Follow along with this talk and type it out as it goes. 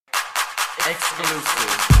Exclusive.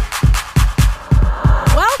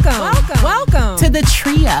 Welcome to the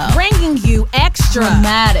trio, bringing you extra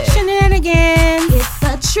dramatic shenanigans. It's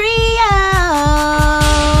a trio.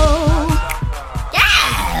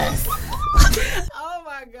 Yes. Oh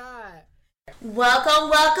my God. Welcome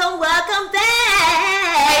back.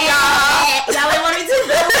 Hey y'all. Y'all ain't want me to.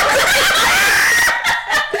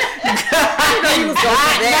 I know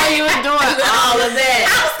you was doing all of that.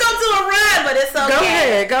 I was gonna do a run, but it's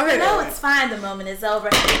okay. Go ahead. No, it's fine. The moment is over.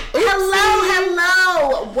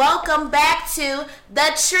 Hello. Welcome back to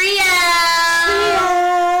the trio.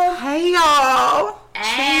 Hey y'all.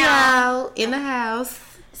 Ow. Trio in the house.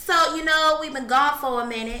 So, we've been gone for a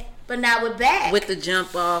minute, but now we're back. With the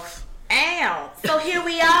jump off. Ow. So here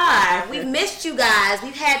we are. We've missed you guys.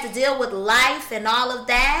 We've had to deal with life and all of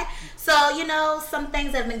that. So, some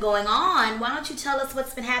things have been going on. Why don't you tell us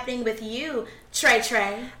what's been happening with you, Trey?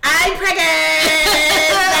 I'm pregnant.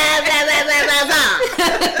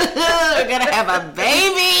 We're gonna have a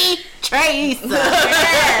baby, Trace.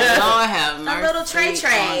 Yes. Lord have mercy. A little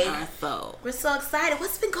Trey. On our soul. We're so excited.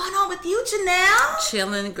 What's been going on with you, Janelle?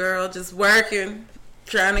 Chilling, girl, just working,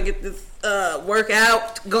 trying to get this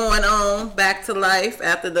workout going on, back to life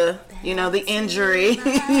after the injury.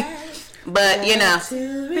 But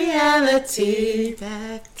to reality,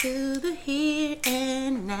 back to the here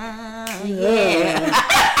and now. Yeah.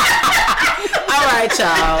 All right,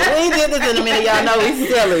 y'all. We did this in a minute. Y'all know we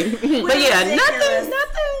silly. But yeah, ridiculous.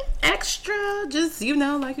 nothing extra. Just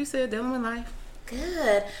like you said, dealing with life.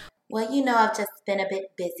 Good. Well, I've just been a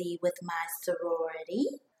bit busy with my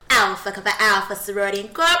sorority. Alpha Kappa Alpha Sorority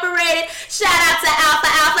Incorporated. Shout out to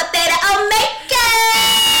Alpha Theta Omega.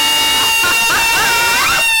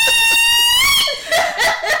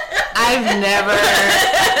 I've never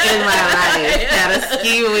in my life had a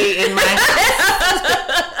skiwi in my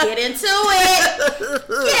house. Get into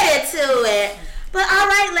it. But all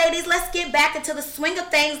right, ladies, let's get back into the swing of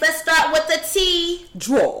things. Let's start with the tea.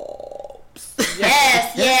 Drops.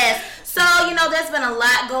 Yes. So, there's been a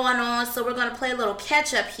lot going on, so we're going to play a little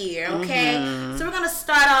catch-up here, okay? Mm-hmm. So we're going to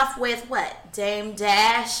start off with, Dame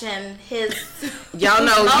Dash and his... Y'all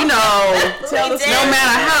know, Tell us, no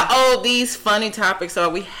matter how old these funny topics are,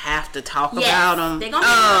 we have to talk about them. They're going to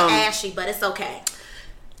be a little ashy, but it's okay.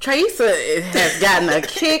 Teresa has gotten a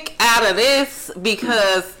kick out of this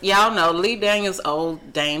because y'all know Lee Daniels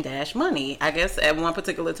owed Dame Dash money. I guess at one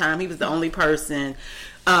particular time he was the only person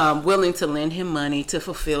willing to lend him money to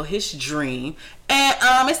fulfill his dream. And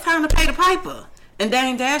it's time to pay the piper. And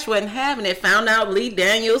Dame Dash wasn't having it. Found out Lee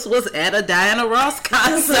Daniels was at a Diana Ross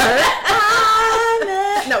concert.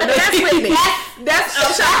 No, that's Whitney. That's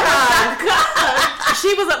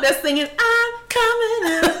she was up there singing, I'm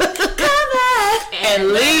coming up, and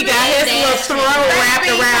Lee got his little throw wrapped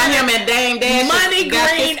around him, and Dame Dash money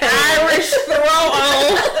green Irish throw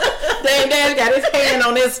on. Dame Dash got his hand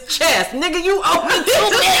on his chest. Nigga, you owe me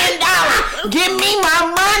 $2 million. Give me my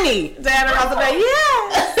money. Diana Ross was like,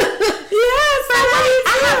 yes,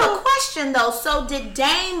 I have a question though. So did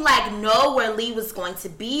Dame know where Lee was going to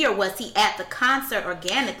be, or was he at the concert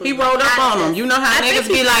organically? He rolled up on him. You know how niggas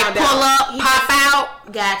be like, pull up, pop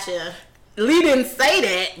out. Gotcha. Lee didn't say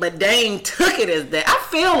that, but Dame took it as that. I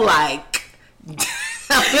feel like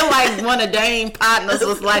one of Dame's partners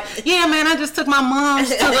was like, yeah, man, I just took my mom to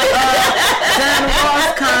the Diana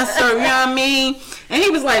Ross concert, you know what I mean? And he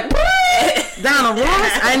was like, what? Diana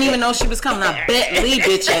Ross? I didn't even know she was coming. I bet Lee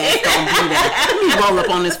bitch ass gonna be there. Let me roll up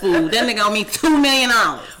on this food. That nigga owe me $2 million.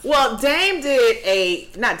 Well,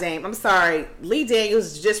 Lee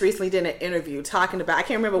Daniels just recently did an interview talking about, I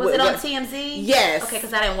can't remember was it on TMZ? Yes. Okay,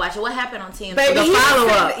 because I didn't watch it. What happened on TMZ? Baby, the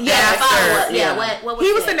follow-up. Yeah. What was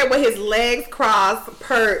he was sitting there with his legs crossed,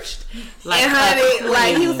 perched, and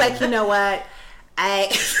honey, he was like, you know what?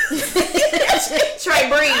 Trey,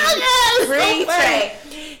 breathe. Breathe, Trey.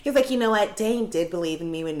 He was like, you know what? Dame did believe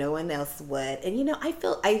in me when no one else would, and I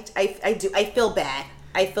feel bad.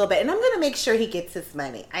 I feel bad, and I'm gonna make sure he gets his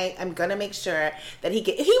money. I'm gonna make sure that he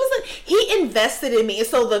invested in me. And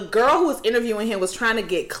so the girl who was interviewing him was trying to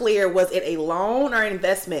get clear: was it a loan or an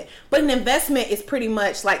investment? But an investment is pretty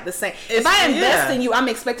much like the same. If I invest in you, I'm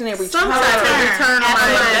expecting a return. Some type of return on my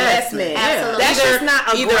investment. Absolutely. That's just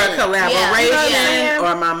not either a collaboration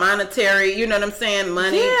or my monetary. You know what I'm saying?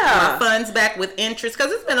 Money, my funds back with interest.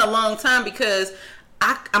 Because it's been a long time. Because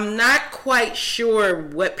I'm not quite sure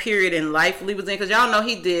what period in life Lee was in, because y'all know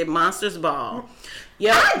he did Monsters Ball.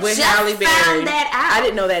 Yep, with Halle Berry. Found that out. I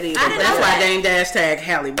didn't know that either. That's why Dame Dash tagged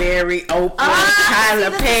Halle Berry, Oprah, Tyler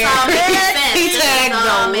Perry. He tagged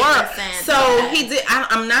the work. So he did.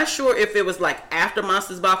 I'm not sure if it was like after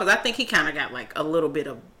Monsters Ball, because I think he kind of got like a little bit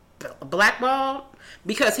of blackballed.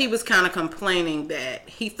 because he was kind of complaining that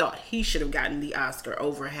he thought he should have gotten the Oscar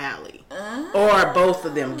over Halle, or both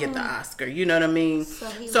of them get the Oscar. You know what I mean?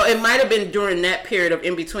 So it might have been during that period of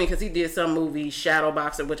in between, because he did some movie,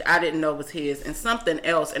 Shadowboxer, which I didn't know was his, and something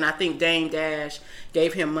else. And I think Dame Dash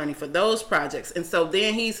gave him money for those projects. And so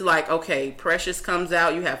then he's like, okay, Precious comes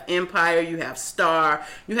out. You have Empire. You have Star.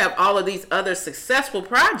 You have all of these other successful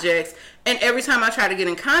projects. And every time I try to get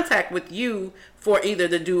in contact with you for either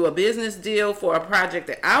to do a business deal for a project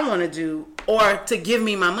that I want to do, or to give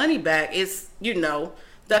me my money back, it's, you know,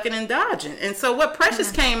 ducking and dodging. And so what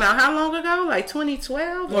Precious came out, how long ago? Like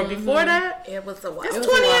 2012 or before that? It was a while. It's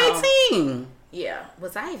 2018. Yeah.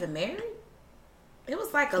 Was I even married? It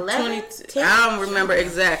was like 11, 10? I don't remember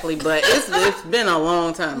exactly, but it's been a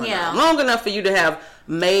long time ago. Yeah. Long enough for you to have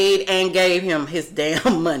made and gave him his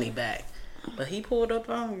damn money back. But he pulled up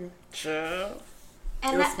on you. Sure.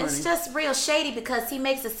 And it's just real shady, because he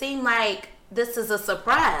makes it seem like this is a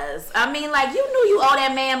surprise. I mean, like, you knew you owe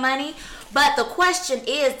that man money. But the question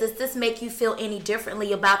is, does this make you feel any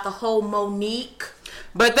differently about the whole Monique?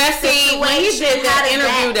 But that's when he did that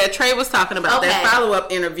interview that Trey was talking about, that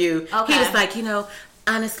follow-up interview, he was like, you know,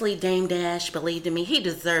 honestly, Dame Dash believed in me. He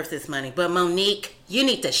deserves this money. But Monique, you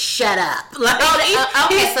need to shut up. Like,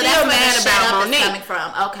 okay, so that's where the shut up Monique is coming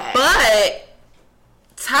from. Okay. But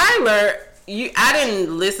Tyler, I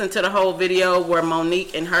didn't listen to the whole video where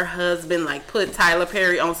Monique and her husband like put Tyler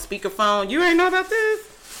Perry on speakerphone. You ain't know about this?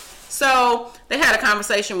 So they had a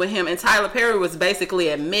conversation with him, and Tyler Perry was basically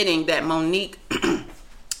admitting that Monique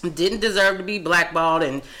didn't deserve to be blackballed,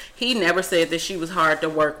 and he never said that she was hard to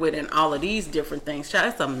work with, and all of these different things.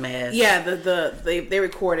 It's a mess. Yeah, they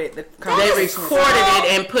recorded the conversation. They recorded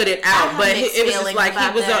it and put it out, but it was just like he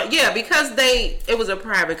was because it was a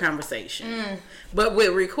private conversation. But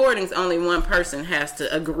with recordings, only one person has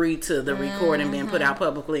to agree to the recording being put out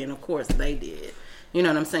publicly, and of course they did. You know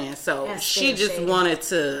what I'm saying? So she just wanted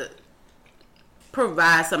to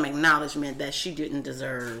provide some acknowledgement that she didn't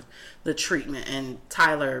deserve the treatment, and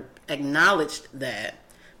Tyler acknowledged that.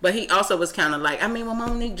 But he also was kind of like, I mean, well,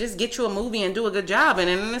 Monique, just get you a movie and do a good job. And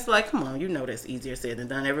then it's like, come on, you know that's easier said than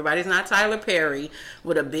done. Everybody's not Tyler Perry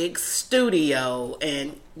with a big studio.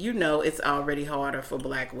 And, you know, it's already harder for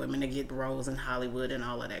black women to get roles in Hollywood and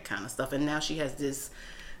all of that kind of stuff. And now she has this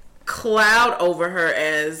cloud over her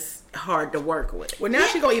as hard to work with. Well, now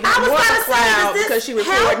she's going to even more of a cloud because she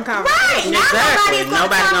recording conversations. Right. Now nobody's going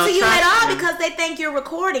to talk to you at all you. Because they think you're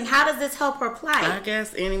recording. How does this help her plight? I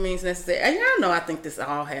guess any means necessary. And y'all know I think this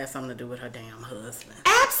all has something to do with her damn husband.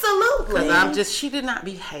 Absolutely. Because she did not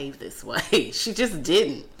behave this way. She just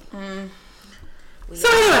didn't. So anyway.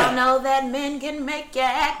 I know that men can make you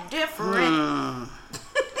act different.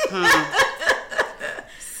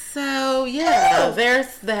 So, yeah,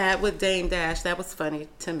 there's that with Dame Dash. That was funny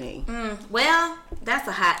to me. Well, that's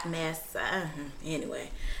a hot mess.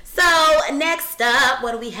 Anyway. So, next up,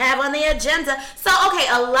 what do we have on the agenda? So, okay,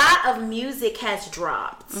 a lot of music has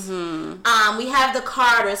dropped. We have the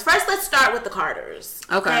Carters. First, let's start with the Carters.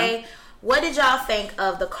 Okay. What did y'all think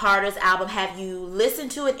of the Carters album? Have you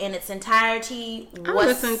listened to it in its entirety? I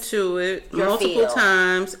listened to it multiple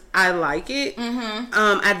times. I like it.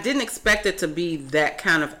 I didn't expect it to be that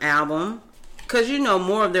kind of album, because you know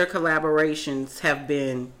more of their collaborations have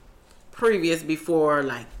been previous before,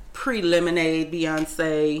 like pre-Lemonade,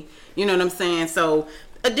 Beyonce. You know what I'm saying? So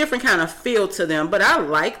a different kind of feel to them. But I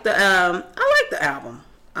like the album.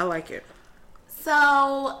 I like it.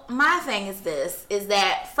 So, my thing is this, is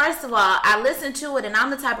that, first of all, I listen to it, and I'm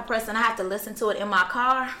the type of person I have to listen to it in my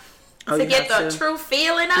car to get the true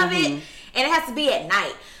feeling of it, and it has to be at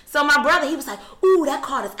night. So, my brother, he was like, ooh, that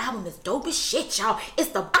Carter's album is dope as shit, y'all.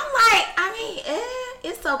 I'm like,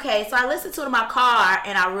 it's okay. So, I listened to it in my car,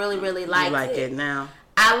 and I really, really liked it. You like it now?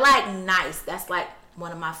 I like Nice. That's, like,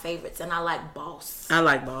 one of my favorites, and I like Boss. I'm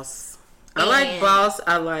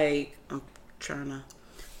trying to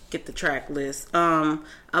get the track list. I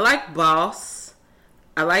like Boss,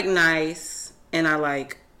 I like Nice, and I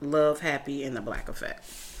like Love, Happy, and The Black Effect.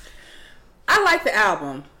 I like the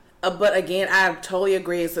album, but again, I totally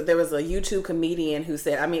agree. So there was a YouTube comedian who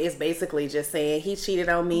said, it's basically just saying he cheated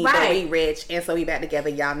on me, but we rich, and so we back together.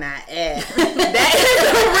 Y'all not. That is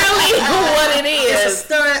really what it is. It's a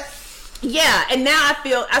stunt. Yeah, and now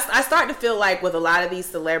I start to feel like with a lot of these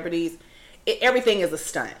celebrities, everything is a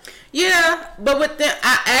stunt. Yeah, but with them,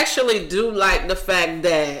 I actually do like the fact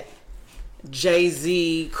that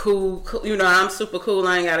Jay-Z, cool, you know, I'm super cool,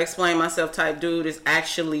 I ain't gotta explain myself type dude, is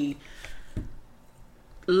actually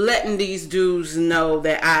letting these dudes know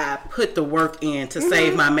that I put the work in to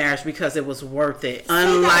save my marriage because it was worth it.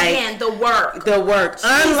 Unlike the work.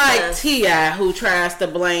 Jesus. Unlike T.I., who tries to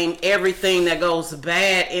blame everything that goes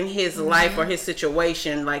bad in his life or his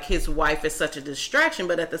situation, like his wife is such a distraction,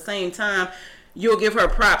 but at the same time, you'll give her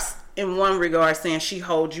props in one regard, saying she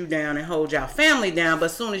holds you down and holds y'all family down, but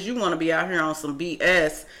as soon as you want to be out here on some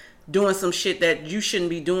BS, doing some shit that you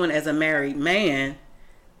shouldn't be doing as a married man,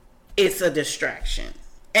 it's a distraction.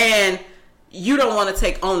 And you don't want to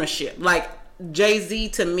take ownership. Like, Jay-Z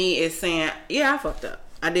to me is saying, yeah, I fucked up.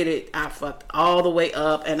 I did it. I fucked all the way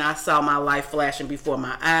up, and I saw my life flashing before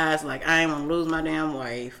my eyes. Like, I ain't want to lose my damn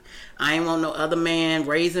wife. I ain't want no other man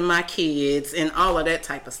raising my kids and all of that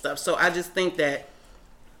type of stuff. So I just think that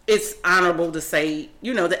it's honorable to say,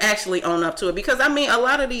 you know, to actually own up to it. Because, I mean, a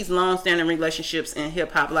lot of these long-standing relationships in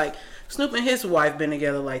hip-hop, like, Snoop and his wife been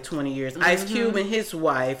together like 20 years. Ice Cube and his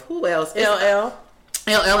wife. Who else?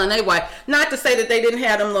 LL and they wife. Not to say that they didn't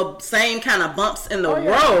have them little same kind of bumps in the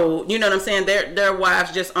road. You know what I'm saying? Their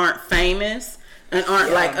wives just aren't famous and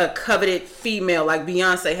aren't like a coveted female. Like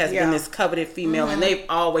Beyonce has been this coveted female, and they've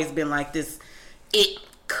always been like this it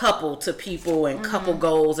couple to people and couple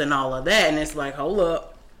goals and all of that. And it's like, hold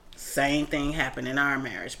up, same thing happened in our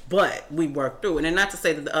marriage, but we worked through it. And not to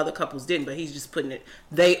say that the other couples didn't, but he's just putting it.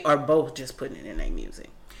 They are both just putting it in their music.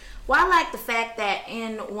 Well, I like the fact that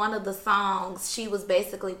in one of the songs, she was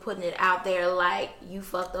basically putting it out there like, you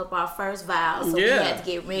fucked up our first vow, so we had to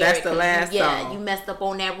get married. That's the last song. You messed up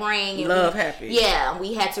on that ring. And Love Happy. Yeah,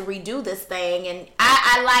 we had to redo this thing. And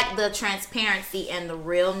I like the transparency and the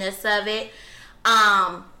realness of it.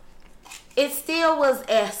 It still was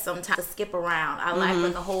sometimes to skip around. I like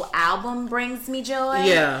when the whole album brings me joy.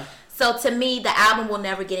 Yeah. So to me, the album will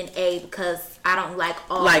never get an A because I don't like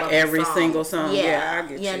all of the every songs. single song. Yeah, I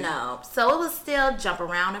get you. You know. So it was still jump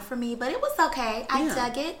around it for me, but it was okay. I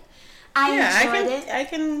dug it. I enjoyed it. I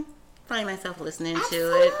can find myself listening to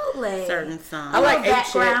Absolutely. it. Certain songs. I like Ape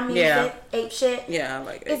background Shit. music. Ape Shit. Yeah, I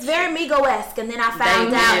like it. It's very Migo-esque, and then I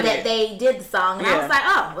found out that they did the song, and I was like,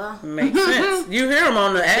 oh, well. Makes sense. You hear them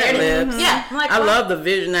on the ad-libs. Yeah. I'm like, I love the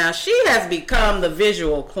vision. Now, she has become the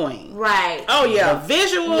visual queen. Right. Oh, yeah. The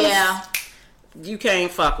visuals. Yeah. You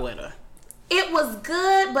can't fuck with her. It was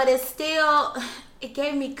good, but it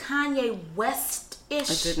gave me Kanye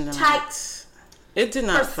West-ish type It did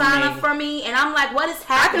not persona for me, and I'm like, what is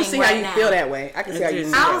happening? I can see how you feel that way. I can see how you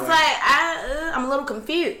feel I was like, I'm a little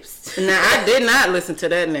confused. Now, I did not listen to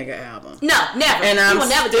that nigga album. No, never. And I'm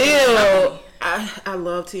never still, I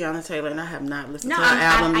love Tiana Taylor, and I have not listened to her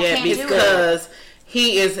album I yet can't do because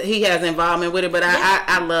he has involvement with it. But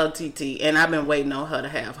I love TT, and I've been waiting on her to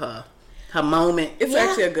have her moment. It's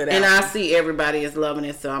actually a good album. And I see everybody is loving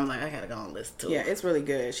it, so I'm like, I gotta go and listen to it. Yeah, it's really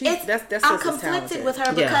good. I'm conflicted with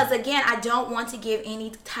her because, Yeah. again, I don't want to give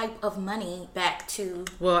any type of money back to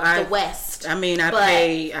the West. I mean,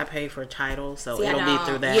 I pay for Tidal, so it'll be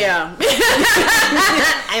through that. Yeah.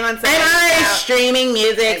 I'm on And I ain't streaming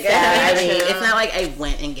music, so I mean, it's not like I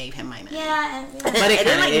went and gave him my money. Yeah, But it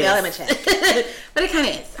kind of is. mail him a check. But it kind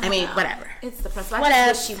of is. I mean, whatever. It's the principle. I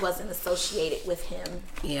just wish she wasn't associated with him.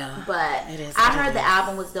 Yeah. But It is I what heard it the is.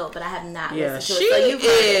 album was dope, but I have not Yeah, listened to she it. So you've heard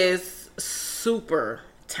it. is super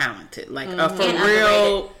talented. Like, for And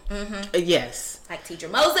real. Yes. Like Teacher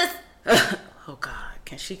Moses. Oh, God.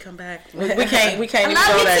 Can she come back? We can't I even love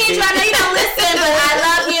go you, that Teacher. deep. I know you don't listen, but I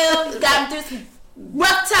love you. You got me through some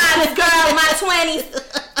rough times, girl, in my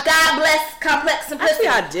 20s. God bless Complex Simplicity.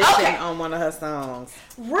 Actually auditioned on one of her songs.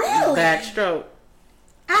 Really? Backstroke.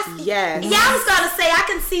 Yes. Yeah, I was gonna say I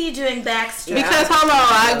can see you doing Backstroke. Because, hold on.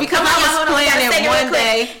 I was Hold on, playing gotta sing it one real quick.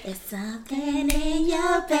 day. There's something in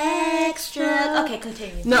your backstroke. Okay,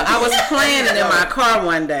 continue. No, I was playing it in my car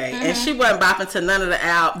one day, and she wasn't bopping to none of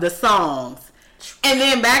the songs. And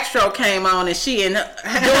then Backstroke came on, and she doing the 8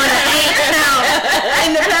 count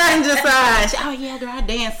in the passenger side. She, oh yeah, girl, I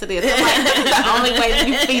dance to this. I'm like, this is the only way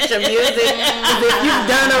you feature music is if you've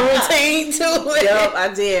done a routine to it. Yep,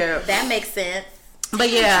 I did. That makes sense. But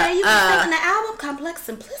yeah, you were feeling the album Complex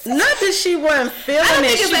Simplicity. not that she wasn't feeling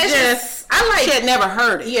it. She she had never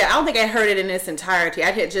heard it. Yeah, I don't think I heard it in its entirety.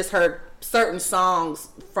 I had just heard certain songs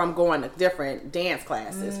from going to different dance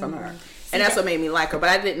classes from her. And that's what made me like her. But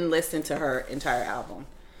I didn't listen to her entire album.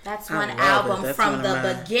 That's one love it. album That's from one of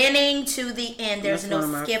the my- beginning to the end. There's That's one of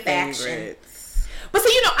no my skip action. favorites. But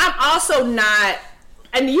see, I'm also not,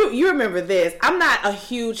 and you remember this, I'm not a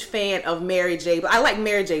huge fan of Mary J. I like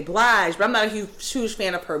Mary J. Blige, but I'm not a huge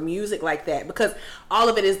fan of her music like that because all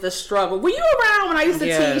of it is the struggle. Were you around when I used to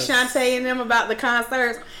teach Shantae and them about the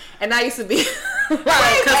concerts? And I used to be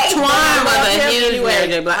Because Twan was a huge Mary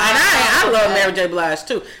J. Blige. And I love Mary J. Blige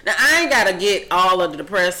too. Now, I ain't got to get all of the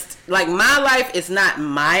depressed. Like, My Life is not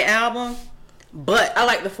my album, but I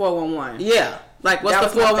like the 411. Yeah. Like, what's the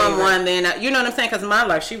 411 then? You know what I'm saying? Because My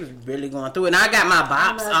Life, she was really going through it. And I got my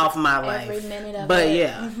bops off My Life. Every minute of but it.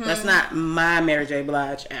 yeah, that's not my Mary J.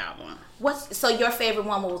 Blige album. So your favorite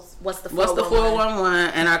one was what's the 411? What's the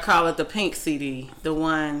 411? And I call it the pink CD. The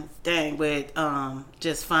one, with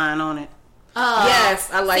Just Fine on it. Yes,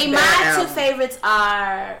 I like See, that my two favorites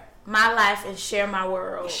are My Life and Share My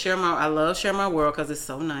World. I love Share My World because it's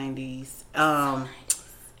so 90s.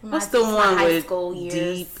 What's the My one high with school years.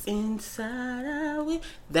 Deep Inside Our Way?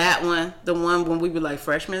 That one. The one when we were like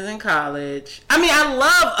freshmen in college. I mean, I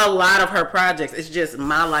love a lot of her projects. It's just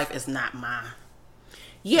My Life is not mine.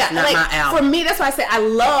 Yeah, Not like, my album. for me, that's why I said I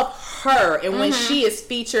love her, and when she is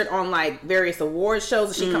featured on like various award shows,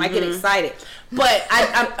 and she come, I get excited. But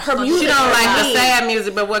her music. She don't like the sad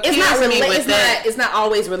music, but what kills me with that, it's not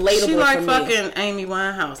always relatable. she like for fucking me. Amy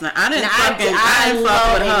Winehouse. Now I didn't Now, fucking I fuck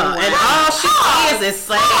love with her, Amy and all she is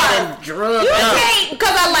sad and drugged You up. can't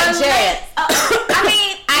because I like jazz. I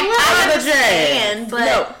mean, I understand, but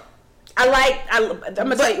No, I'm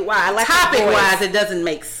gonna tell you why. I like Topic her voice. wise, it doesn't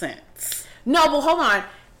make sense. No, but hold on.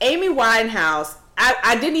 Amy Winehouse,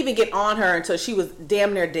 I didn't even get on her until she was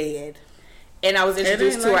damn near dead. And I was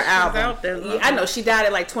introduced ain't to her like she was album. out there long. Yeah, I know, she died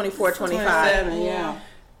at like 24, 25. 27, yeah.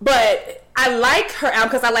 But I like her album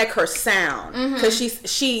because I like her sound. Because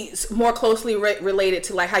she's more closely related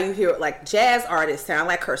to like how you hear like jazz artists sound. I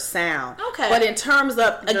like her sound. Okay. But in terms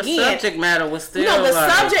of, The again, subject matter was still the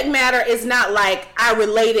like, subject matter is not like I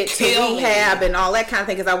related to Kill me. rehab and all that kind of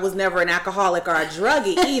thing because I was never an alcoholic or a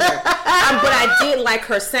druggie either. But I did like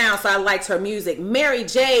her sound, so I liked her music. Mary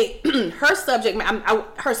J, her subject,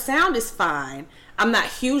 her sound is fine. I'm not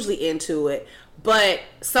hugely into it, but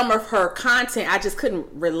some of her content I just couldn't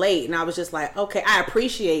relate, and I was just like, okay, I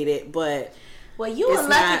appreciate it, but. well, you a it's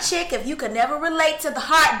lucky not- chick if you could never relate to the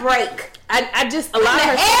heartbreak. I just a lot of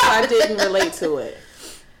her stuff I didn't relate to it.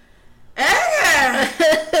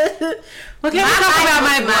 Well, can we talk about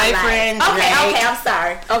my life. boyfriend? Okay, Drake? I'm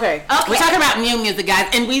sorry. Okay. We're talking about new music, guys,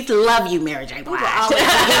 and we love you, Mary J. Blige.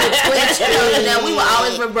 We will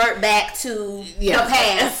always revert back to the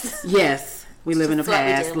past. Yes, we live in the That's what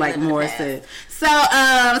we past, do. like We live in the Morris past.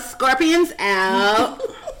 said. So, Scorpions out.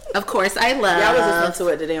 Of course, I love. Yeah, I was listening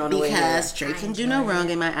to it today on the way here. because Drake can do no wrong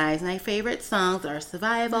in my eyes. My favorite songs are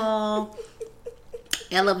Survival,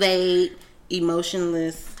 Elevate,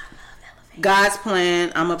 Emotionless, God's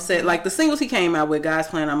Plan. I'm upset. Like the singles he came out with, God's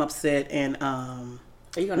Plan. I'm upset, and Are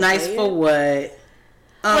you gonna Nice say for it? What.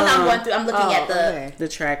 When I'm going through, I'm looking at the The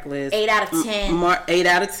track list. 8 out of 10. 8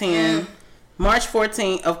 out of 10. March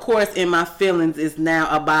 14th, of course, In My Feelings is now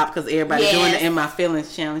a bop because everybody's Yes. doing the In My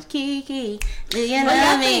Feelings challenge. Kiki, do you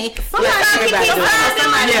love me? Somebody Everybody Kiki doing it.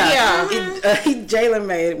 somebody, Yeah. Jalen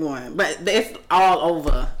made one, but it's all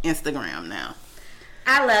over Instagram now.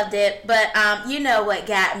 I loved it, but you know what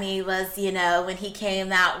got me was, when he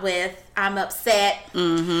came out with I'm Upset.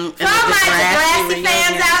 Mm-hmm. For all my Degrassi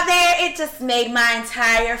fans out there, it just made my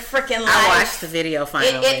entire freaking life. I watched the video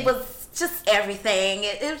finally. It was just everything.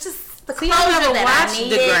 It was just the See, closure I never that I watched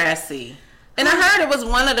needed. Degrassi. And I heard it was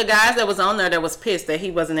one of the guys that was on there that was pissed that he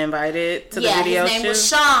wasn't invited to the video his name shoot. was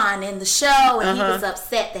Sean in the show, and he Uh-huh. was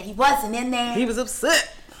upset that he wasn't in there. He was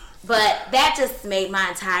upset. But that just made my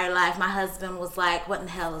entire life. My husband was like, "What in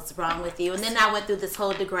the hell is wrong with you?" And then I went through this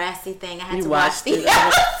whole Degrassi thing. I had You to watch watched the. it.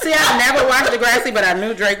 See, I never watched Degrassi, but I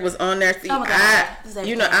knew Drake was on there. See, Oh my God. This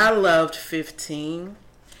is I loved 15.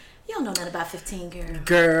 You don't know nothing about 15, girl.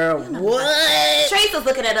 Girl, what? Trace was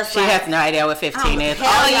looking at us She like, has no idea what 15 is. hell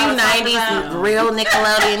All y'all you talking 90s about? real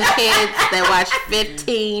Nickelodeon kids that watch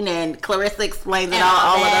 15 and Clarissa Explains It And All, all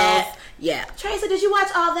all of that. those. Yeah. Tracy, did you watch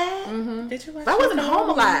all that? Did you watch I wasn't home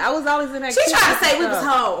a lot. I was always in that. She tried to kitchen say we was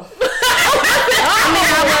stuff. home. I mean,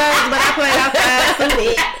 I was, but I played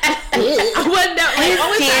outside. I wasn't that. Like,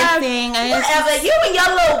 only time, Dancing. Whatever. You and your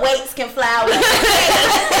little weights can fly away.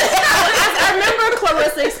 I remember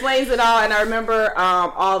Clarissa Explains It All, and I remember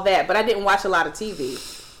all that, but I didn't watch a lot of TV.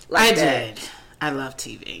 I Like that. did. I love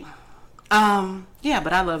TV. Yeah,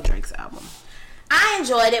 but I love Drake's album. I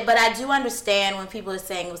enjoyed it, but I do understand when people are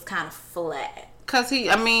saying it was kind of flat. Cause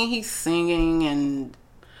he's singing and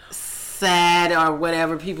sad or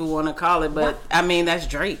whatever people want to call it, but I mean that's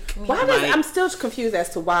Drake. Why does I'm still confused as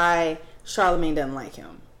to why Charlamagne doesn't like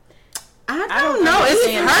him. I don't know. It's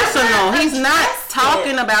understand. personal. He's not addressed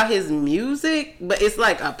talking it. about his music, but it's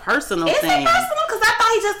like a personal Is thing. it personal? Because I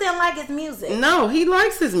thought he just didn't like his music. No, he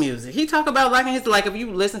likes his music. He talk about liking his, like if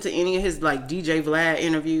you listen to any of his like DJ Vlad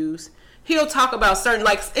interviews, he'll talk about certain,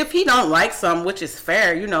 like, if he don't like something, which is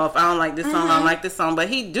fair, you know, if I don't like this song, I don't like this song, but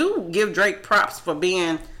he do give Drake props for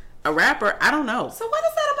being a rapper. I don't know. So what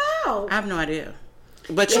is that about? I have no idea.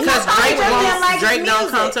 But Yeah, because Drake Drake don't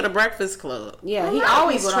come music. to the Breakfast Club. Yeah, A he lot of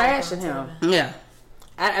always people don't trashing come to him. Yeah.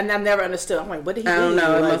 And I've never understood. I'm like, what did he do? I don't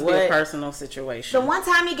know. It Like, must be what? a personal situation. The one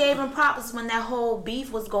time he gave him props was when that whole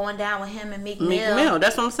beef was going down with him and Meek Mill. Meek Mill,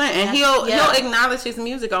 that's what I'm saying. And Yeah. he'll acknowledge his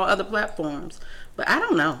music on other platforms. But I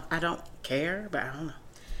don't know. I don't care, but I don't know.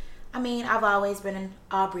 I mean, I've always been an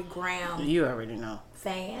Aubrey Graham You already know.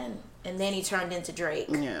 fan. And then he turned into Drake.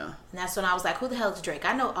 Yeah. And that's when I was like, who the hell is Drake?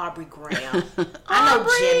 I know Aubrey Graham. I know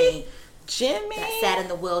Jimmy. That sat in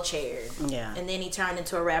the wheelchair. Yeah. And then he turned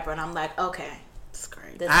into a rapper, and I'm like, okay. It's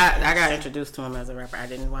great. This I got introduced to him as a rapper. I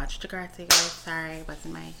didn't watch Degrassi, guys. Sorry, it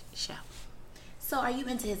wasn't my show. So are you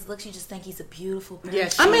into his looks? You just think he's a beautiful person?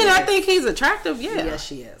 Yes. I mean, I think he's attractive. Yeah. Yes,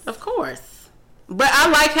 she is. Of course. But I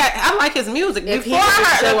like his music. If he Before I didn't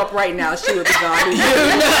heard show up right now, she would be gone.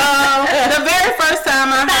 the very first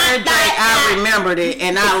time I heard Drake, I remembered it,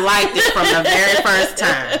 and I liked it from the very first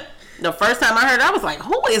time. The first time I heard it, I was like,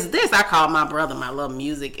 who is this? I called my brother my little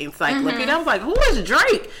music encyclopedia. I was like, who is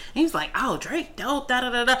Drake? And he was like, oh, Drake, dope,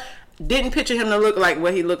 da-da-da-da. Didn't picture him to look like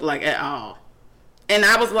what he looked like at all. And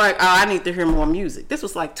I was like, oh, I need to hear more music. This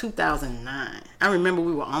was like 2009. I remember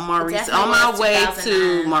we were on my way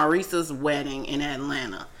to Maurice's wedding in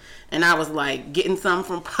Atlanta. And I was like getting something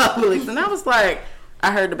from Publix. And I was like,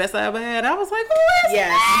 I heard the best I ever had. I was like, who is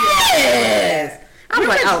Yes. I was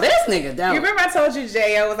like, oh, this nigga dope. You remember I told you,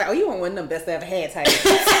 Jay, I was like, oh, you want one of them best I ever had type. No,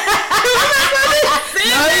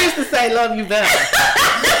 I used to say, love you better.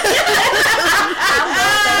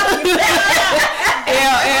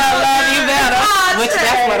 LL, love you better. Which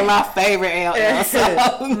that's one of my favorite LL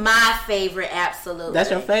songs. My favorite, absolutely.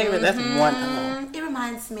 That's your favorite? That's one. It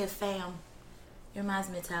reminds me of Fam. It reminds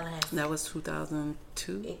me of Tallahassee. That was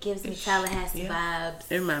 2002. It gives me Tallahassee vibes.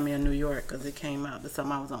 It reminded me of New York because it came out the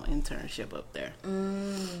summer I was on internship up there.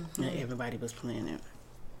 And everybody was playing it.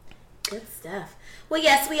 Good stuff. Well,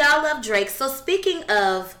 yes, we all love Drake. So speaking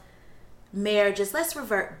of marriages, let's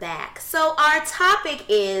revert back. So our topic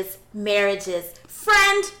is marriages,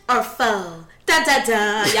 friend or foe. Dun dun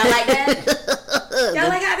dun. Y'all like that? Y'all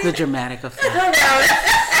like how The this? dramatic effect.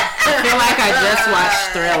 I feel like I just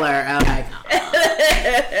watched Thriller. I'm like,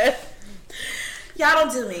 Y'all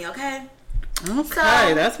don't do me, okay?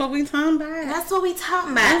 okay, that's what we talking about. That's what we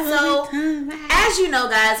talking about. So, as you know,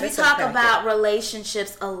 guys, we talk about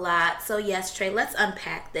relationships a lot. So, yes, Trey, let's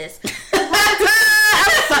unpack this. If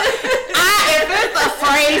it's a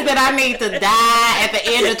phrase that I need to die at the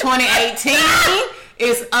end of 2018,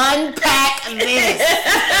 it's unpack this.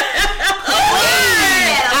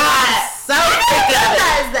 So sick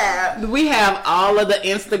of it. We have all of the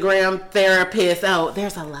Instagram therapists. Oh,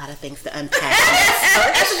 there's a lot of things to unpack.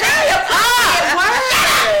 It's very appropriate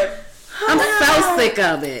word. I'm so sick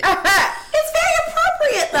of it. It's very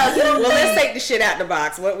appropriate, though. You don't Well, think? let's take the shit out the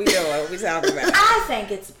box. What we doing? What we talking about? I think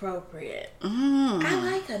it's appropriate. I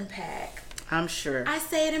like unpack. I'm sure. I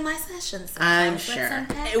say it in my sessions. I'm sometimes. sure.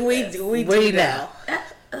 Let's unpack We this. do know.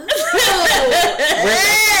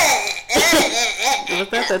 Was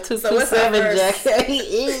that the 227 jacket?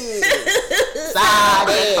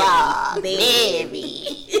 Sorry,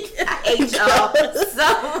 baby. I hate y'all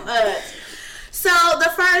so much. So the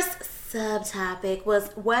first subtopic was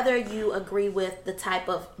whether you agree with the type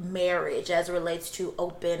of marriage as it relates to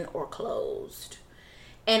open or closed.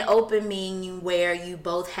 And open meaning where you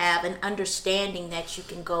both have an understanding that you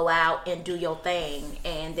can go out and do your thing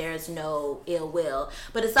and there's no ill will.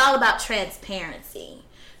 But it's all about transparency.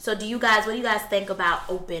 So what do you guys think about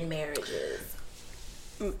open marriages?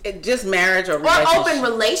 Just marriage or relationship? Or open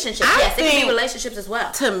relationships. Yes, it can be relationships as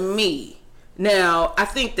well. To me, now, I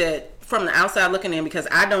think that from the outside looking in, because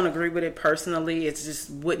I don't agree with it personally, it just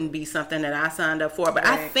wouldn't be something that I signed up for. But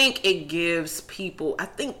I think it gives people, I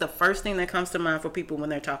think the first thing that comes to mind for people when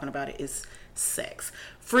they're talking about it is sex.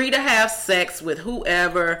 Free to have sex with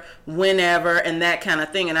whoever, whenever, and that kind of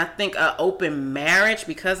thing. And I think an open marriage,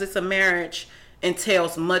 because it's a marriage,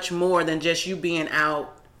 entails much more than just you being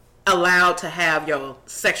out allowed to have your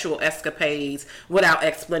sexual escapades without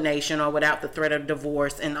explanation or without the threat of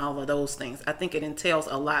divorce and all of those things. I think it entails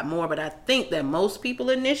a lot more, but I think that most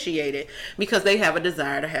people initiate it because they have a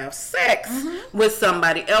desire to have sex with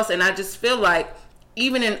somebody else. And I just feel like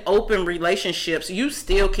even in open relationships, you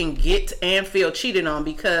still can get and feel cheated on,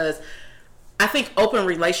 because I think open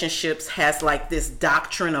relationships has like this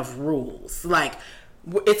doctrine of rules. Like,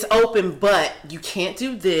 it's open, but you can't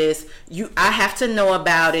do this. I have to know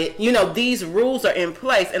about it. You know, these rules are in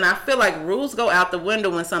place, and I feel like rules go out the window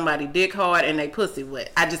when somebody dick hard and they pussy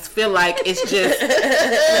wet. I just feel like it's just,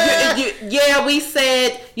 yeah, we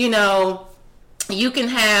said, you know, you can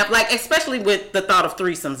have, like, especially with the thought of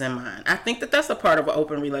threesomes in mind. I think that that's a part of an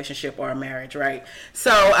open relationship or a marriage, right?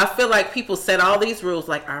 So I feel like people set all these rules,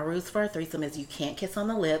 like our rules for a threesome is you can't kiss on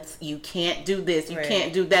the lips, you can't do this, you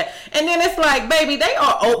can't do that. And then it's like, baby, they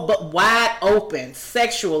are wide open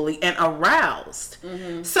sexually and aroused.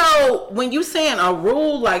 Mm-hmm. So when you saying a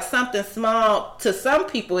rule, like something small, to some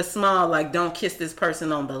people it's small, like don't kiss this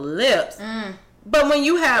person on the lips. But when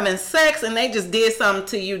you having sex and they just did something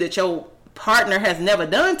to you that your partner has never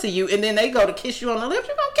done to you, and then they go to kiss you on the lips,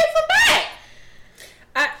 you're gonna kiss them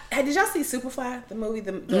back. Did y'all see Superfly, the movie?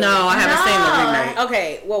 No, I haven't seen the remake.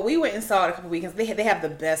 Okay, well, we went and saw it a couple weekends. They have the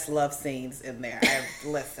best love scenes in there.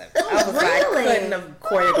 Listen, I was really? like, I couldn't have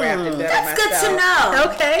choreographed it better That's myself. good to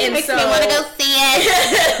know. Okay, And makes so- me want to go see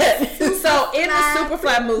it. So in the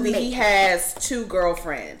Superfly movie, he has 2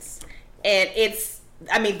 girlfriends, and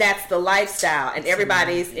that's the lifestyle, and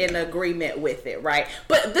everybody's in agreement with it, right?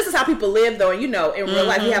 But this is how people live, though. And you know, in real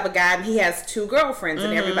life, you have a guy and he has 2 girlfriends,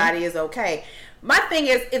 and everybody is okay. My thing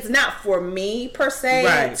is, it's not for me per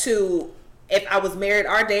se to, if I was married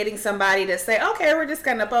or dating somebody, to say, okay, we're just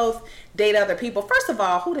gonna both date other people. First of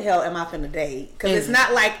all, who the hell am I finna date? Because it's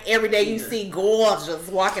not like every day you see gorgeous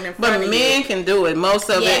walking in front of you. But men can do it. Most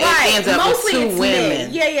of it ends up Mostly with 2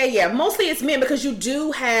 women. Men. Yeah. Mostly it's men, because you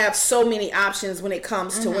do have so many options when it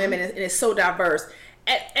comes to women, and it's so diverse.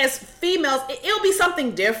 As females, it'll be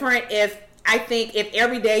something different if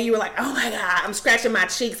every day you were like, oh my God, I'm scratching my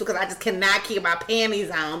cheeks because I just cannot keep my panties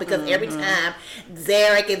on, because every time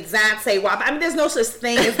Zarek and Zante walk, there's no such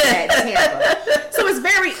thing as that in Tampa. So it's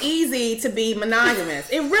very easy to be monogamous.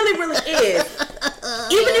 It really, really is.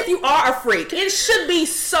 Even if you are a freak, it should be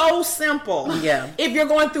so simple. Yeah. If you're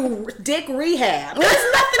going through dick rehab,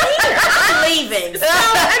 there's nothing here. I'm leaving.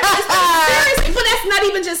 Seriously, but that's not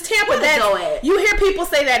even just Tampa. Go ahead. You hear people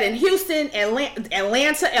say that in Houston,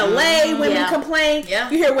 Atlanta, LA, women complain. Yeah.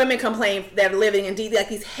 You hear women complain that are living in like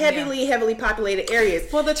these heavily populated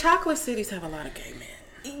areas. Well, the chocolate cities have a lot of gay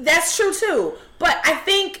men. That's true too. But I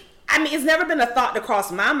think, it's never been a thought to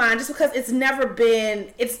cross my mind, just because it's never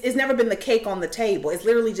been the cake on the table. It's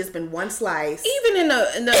literally just been one slice. Even in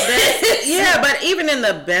the best, but even in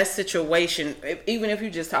the best situation, even if you're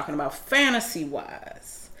just talking about fantasy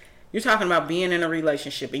wise, you're talking about being in a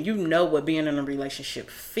relationship, and you know what being in a relationship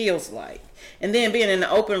feels like. And then being in an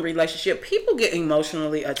open relationship, people get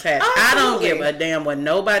emotionally attached. Absolutely. I don't give a damn what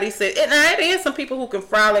nobody says. And it is some people who can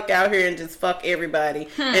frolic out here and just fuck everybody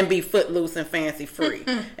and be footloose and fancy free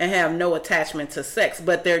and have no attachment to sex.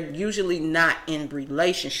 But they're usually not in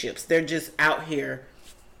relationships. They're just out here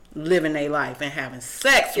living their life and having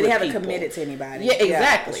sex with They haven't people. committed to anybody. Yeah,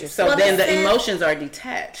 exactly. So Well, then the says- emotions are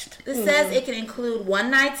detached. It says it can include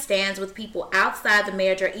one-night stands with people outside the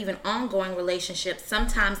marriage, or even ongoing relationships.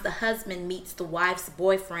 Sometimes the husband meets the wife's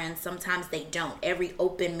boyfriend. Sometimes they don't. Every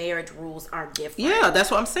open marriage rules are different. Yeah,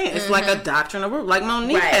 that's what I'm saying. It's like a doctrine of rule. Like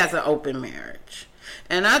Monique Right. has an open marriage.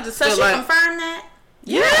 And I just So feel she like... confirmed that?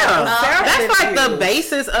 Yeah, Sarah that's like the views.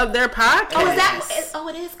 basis of their podcast. Oh, is that?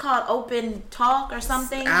 It is called Open Talk or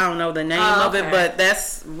something. I don't know the name of it, but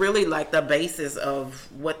that's really like the basis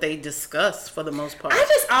of what they discuss for the most part. I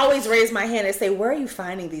just always raise my hand and say, where are you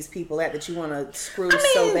finding these people at that you want to screw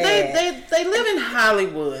so bad? They live in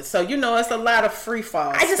Hollywood, so you know it's a lot of free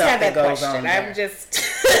fall. I just stuff have that goes question. on there. I'm just...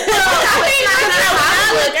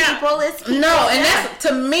 And that's,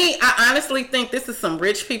 to me, I honestly think this is some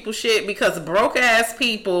rich people shit, because broke ass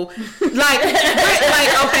people like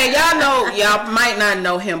okay, y'all might not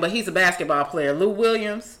know him, but he's a basketball player. Lou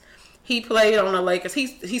Williams. He played on the Lakers.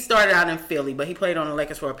 He started out in Philly, but he played on the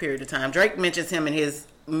Lakers for a period of time. Drake mentions him in his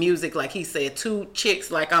music, like he said, 2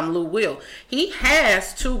 chicks like I'm Lou Will. He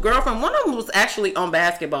has 2 girlfriends. One of them was actually on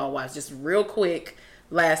Basketball Wives, just real quick,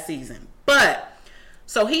 last season. But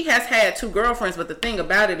so he has had 2 girlfriends, but the thing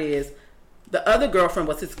about it is, the other girlfriend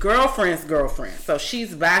was his girlfriend's girlfriend. So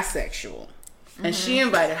she's bisexual. And she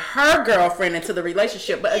invited her girlfriend into the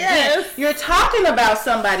relationship. But again, you're talking about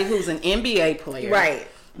somebody who's an NBA player. Right.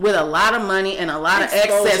 With a lot of money and a lot of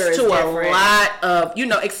Exposure access is to a different. lot of,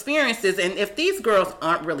 experiences. And if these girls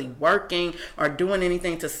aren't really working or doing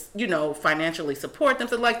anything to, financially support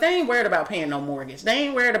themselves, like they ain't worried about paying no mortgage. They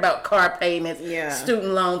ain't worried about car payments,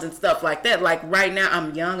 student loans and stuff like that. Like right now,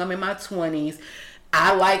 I'm young. I'm in my 20s.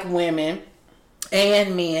 I like women.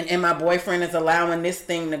 and men, and my boyfriend is allowing this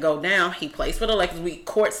thing to go down. He plays for the Lakers. We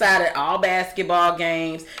courtside at all basketball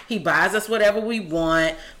games. He buys us whatever we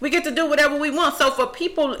want. We get to do whatever we want. So for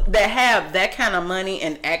people that have that kind of money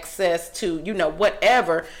and access to, you know,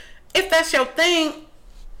 whatever, if that's your thing,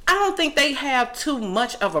 I don't think they have too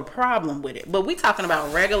much of a problem with it. But we talking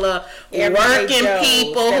about regular working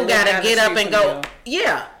people who gotta get up and go.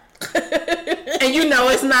 Yeah. And you know,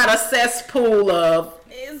 it's not a cesspool of,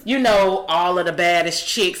 you know, all of the baddest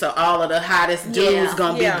chicks or all of the hottest dudes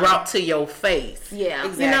gonna be brought to your face. Yeah,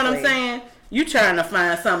 exactly. You know what I'm saying? You trying to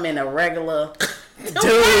find something in a regular dude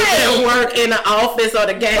that work in the office or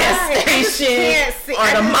the gas station or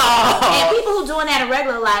the mall. And people who doing that in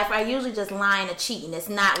regular life are usually just lying or cheating. It's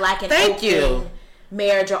not like an open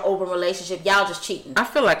marriage or open relationship. Y'all just cheating. I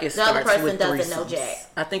feel like it starts with the other person doesn't threesomes. know Jack.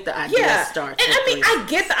 I think the idea starts with I mean, I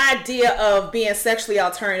get the idea of being sexually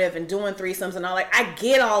alternative and doing threesomes and all. Like, I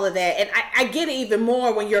get all of that. And I get it even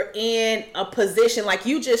more when you're in a position like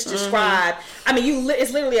you just described. I mean,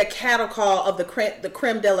 it's literally a cattle call of the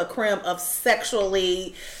creme de la creme of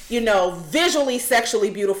sexually, you know, visually sexually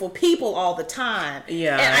beautiful people all the time.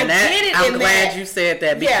 Yeah. And I get it. I'm glad you said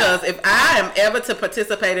that, because if I am ever to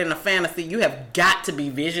participate in a fantasy, you have got to be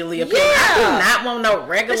visually appealing. I do not want no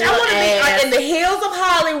regular I want to be like in the hills of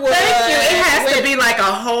Hollywood. Thank you. It has to be like a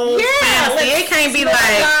whole fantasy. It can't be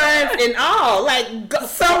like and all like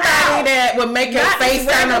somebody that would make your face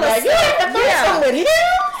turn up like, yeah, with him.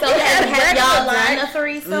 So have y'all done a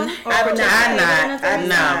threesome?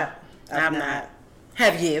 I'm not.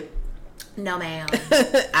 Have you? No, ma'am.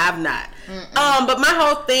 I've not. But my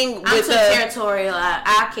whole thing with I'm too territorial.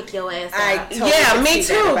 I'll kick your ass out. Me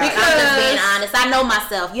too. Because I'm just being honest. I know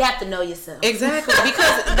myself. You have to know yourself. Exactly.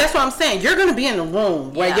 Because that's what I'm saying. You're going to be in the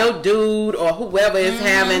room where your dude or whoever is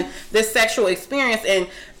having this sexual experience, and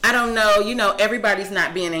I don't know, you know, everybody's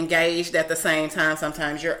not being engaged at the same time.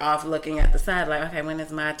 Sometimes you're off looking at the side like, okay, when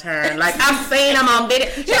is my turn? Like, I'm seeing them on video.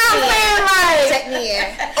 You know what I'm saying? Like, check me in.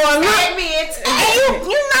 Or look, and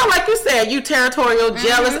you know, like you said, you territorial,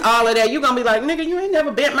 jealous, all of that. You're going to be like, nigga, you ain't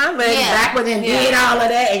never bent my leg backwards and did all of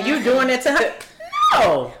that, and you doing it to her.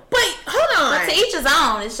 No. But hold on. But to each his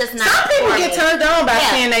own. It's just not. Some people get turned on by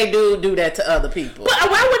seeing they do that to other people. But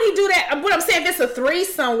why would he do that? What I'm saying, if it's a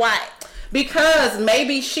threesome, why? Because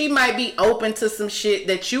maybe she might be open to some shit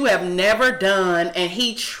that you have never done, and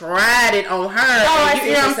he tried it on her. Oh,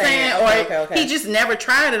 you know what I'm saying? Okay. He just never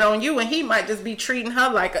tried it on you, and he might just be treating her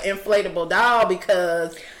like an inflatable doll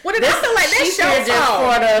because. What did I feel like that's your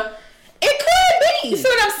fault? It could be. You see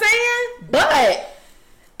what I'm saying? But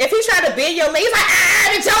if he tried to bend your legs, like,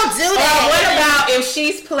 did y'all do that? Or what about if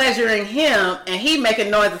she's pleasuring him and he making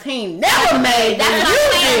noises he never made? That's what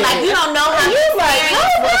I'm saying. Like, you don't know how you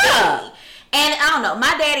will be. And I don't know.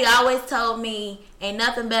 My daddy always told me, ain't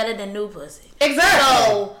nothing better than new pussy. Exactly.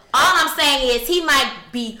 So all I'm saying is he might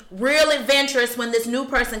be real adventurous when this new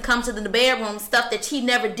person comes to the bedroom, stuff that he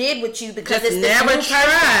never did with you because just it's this never new tried,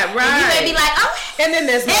 person. right? And you may be like, oh, and then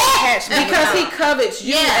there's no attachment because he covets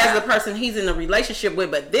you as the person he's in a relationship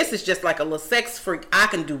with. But this is just like a little sex freak. I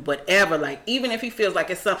can do whatever. Like, even if he feels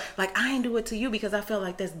like it's something, like, I ain't do it to you because I feel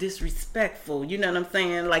like that's disrespectful. You know what I'm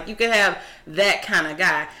saying? Like, you could have that kind of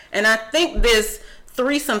guy. And I think this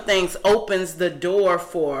threesome things opens the door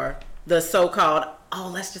for the so-called, oh,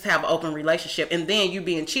 let's just have an open relationship, and then you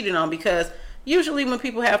being cheated on, because usually when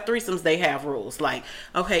people have threesomes, they have rules. Like,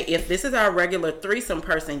 okay, if this is our regular threesome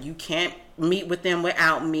person, you can't meet with them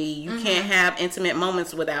without me. You can't have intimate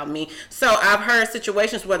moments without me. So I've heard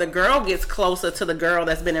situations where the girl gets closer to the girl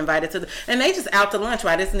that's been invited to and they just out to lunch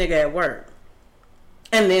while this nigga at work.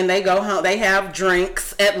 And then they go home, they have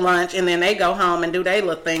drinks at lunch, and then they go home and do their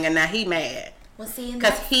little thing, and now he mad. Well, see,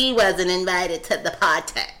 because he wasn't invited to the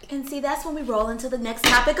party. And see, that's when we roll into the next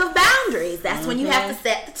topic of boundaries. That's when you have to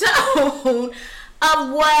set the tone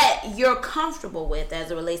of what you're comfortable with as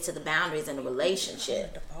it relates to the boundaries in a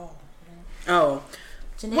relationship. Oh.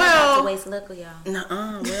 Janelle got to waste liquor, y'all.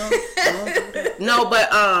 Nuh-uh, well, don't do that. No, but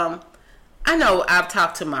I know I've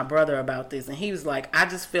talked to my brother about this, and he was like, I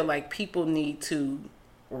just feel like people need to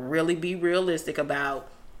really be realistic about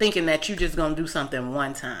thinking that you just gonna do something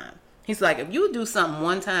one time. He's like, if you do something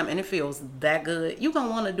one time and it feels that good, you're going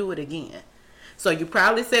to want to do it again. So you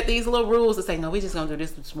probably set these little rules to say, no, we just going to do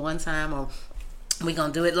this one time, or we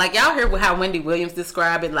going to do it. Like, y'all heard how Wendy Williams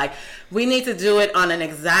described it. Like, we need to do it on an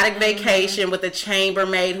exotic vacation with a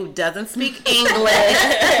chambermaid who doesn't speak English,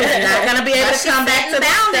 who's not going to be able to come back to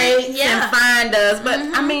the States and find us. But,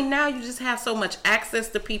 I mean, now you just have so much access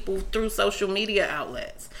to people through social media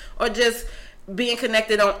outlets, or just being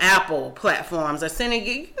connected on Apple platforms, or sending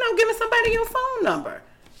you, giving somebody your phone number.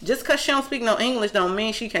 just because she don't speak no English don't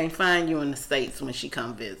mean she can't find you in the States when she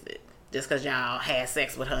come visit. Just because y'all had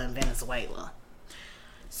sex with her in Venezuela.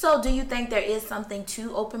 So do you think there is something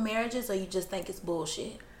to open marriages, or you just think it's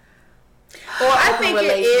bullshit? Or I think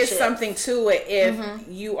it is something to it if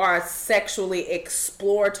you are sexually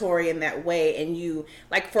exploratory in that way, and you,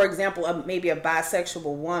 like, for example, maybe a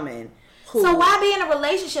bisexual woman. So why be in a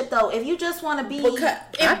relationship though if you just want to be? Because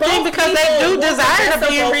they do desire to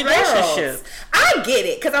be in relationships. I get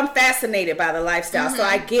it because I'm fascinated by the lifestyle, so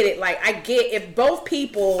I get it. Like, I get if both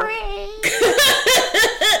people. No,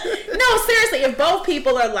 seriously, if both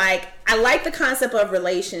people are like, I like the concept of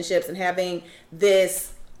relationships and having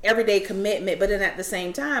this everyday commitment, but then at the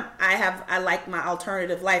same time, I like my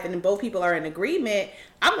alternative life, and then both people are in agreement.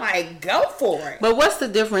 I'm like, go for it. But what's the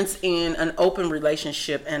difference in an open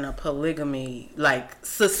relationship and a polygamy, like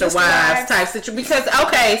sister wives type situation? Because so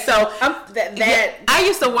I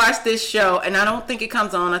used to watch this show, and I don't think it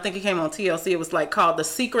comes on. I think it came on TLC. It was like called The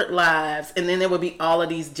Secret Lives, and then there would be all of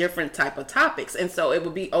these different type of topics, and so it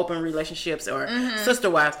would be open relationships or sister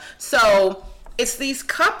wives. So it's these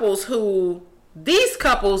couples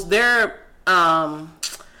they're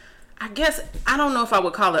I guess, I don't know if I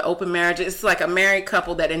would call it open marriage. It's like a married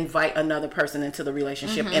couple that invite another person into the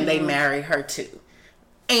relationship and they marry her too.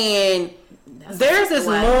 And theirs is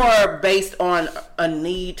more based on a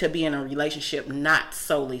need to be in a relationship, not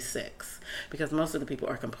solely sex. Because most of the people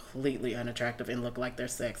are completely unattractive and look like their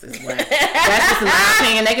sex is whack. That's just my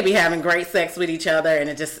opinion. They could be having great sex with each other and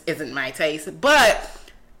it just isn't my taste. But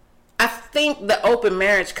I think the open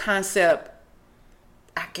marriage concept,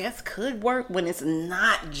 I guess, could work when it's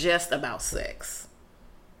not just about sex.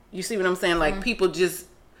 You see what I'm saying? Like, people just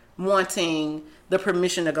wanting the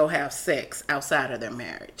permission to go have sex outside of their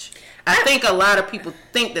marriage. I think a lot of people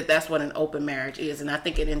think that that's what an open marriage is, and I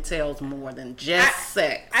think it entails more than just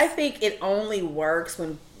sex. I think it only works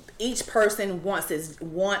when each person wants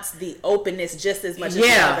the openness just as much as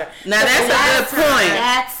the other. Now that's a good point.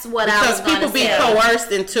 That's what I was going to say. Because people be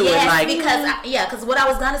coerced into it. Like, because what I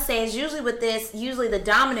was going to say is usually with this, usually the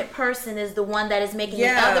dominant person is the one that is making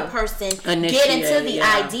the other person get into the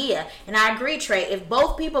idea. And I agree, Trey. If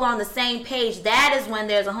both people are on the same page, that is when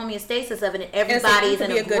there's a homeostasis of it and everybody is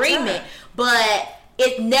in agreement. But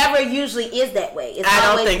it never usually is that way. It's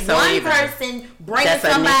always one person bringing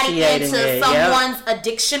somebody into someone's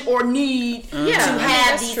addiction or need to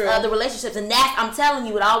have these other relationships. And I'm telling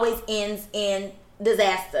you, it always ends in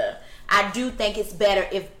disaster. I do think it's better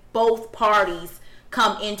if both parties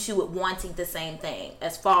come into it wanting the same thing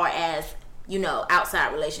as far as,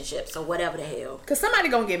 outside relationships or whatever the hell. Because somebody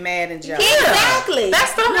gonna get mad and jump. Yeah, exactly.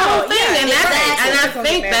 That's the whole thing. And I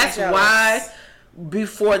think that's why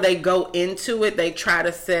before they go into it, they try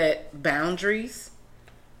to set boundaries.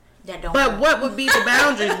 But what would be the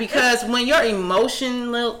boundaries? Because when you're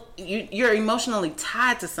emotionally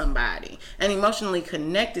tied to somebody and emotionally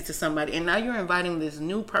connected to somebody, and now you're inviting this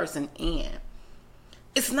new person in.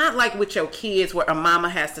 It's not like with your kids where a mama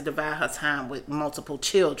has to divide her time with multiple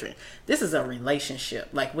children. This is a relationship,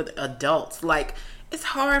 like with adults. Like, it's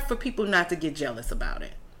hard for people not to get jealous about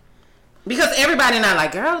it. Because everybody not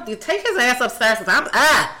like, girl, you take his ass upstairs.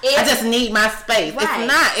 I just need my space. Right. It's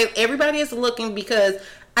not. Everybody is looking because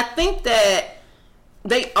I think that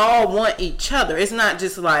they all want each other. It's not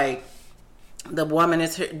just like the woman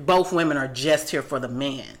is here. Both women are just here for the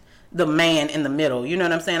man in the middle. You know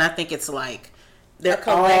what I'm saying? I think it's like they're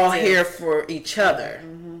all here for each other.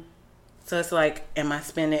 Mm-hmm. So it's like,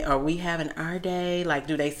 are we having our day? Like,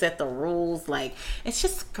 do they set the rules? Like, it's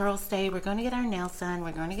just girls' day. We're going to get our nails done.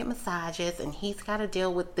 We're going to get massages. And he's got to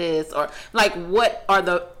deal with this. Or, like, what are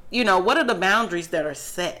the boundaries that are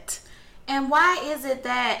set? And why is it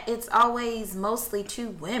that it's always mostly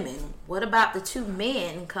two women? What about the two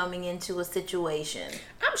men coming into a situation?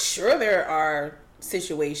 I'm sure there are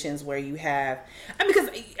situations where you have, because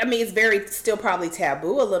it's very still probably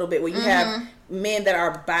taboo a little bit where you have men that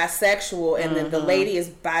are bisexual and then the lady is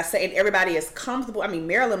bisexual and everybody is comfortable.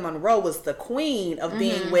 Marilyn Monroe was the queen of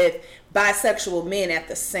being with bisexual men at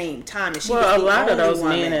the same time. And a lot of those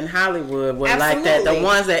men in Hollywood were like that. The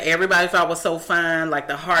ones that everybody thought was so fine, like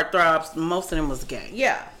the heartthrobs, most of them was gay.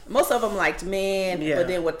 Yeah. Most of them liked men, but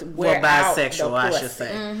then bisexual, I should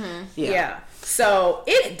say. Mm-hmm. Yeah. So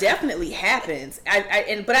it definitely happens.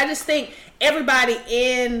 But I just think everybody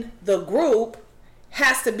in the group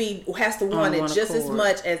has to want it just as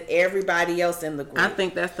much as everybody else in the group. I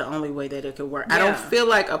think that's the only way that it could work. Yeah. I don't feel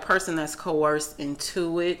like a person that's coerced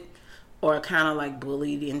into it or kind of like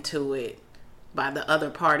bullied into it by the other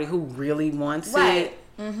party who really wants it.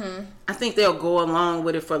 Mm-hmm. I think they'll go along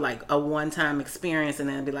with it for like a one-time experience and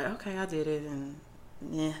then be like, okay, I did it, and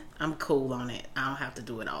yeah, I'm cool on it. I don't have to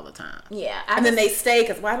do it all the time. Yeah. And then they stay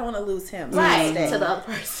because why don't I want to lose him? Right, to the other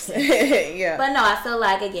person. Yeah. But no, I feel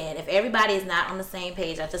like, again, if everybody is not on the same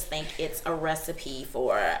page, I just think it's a recipe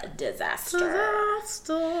for disaster.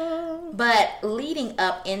 But leading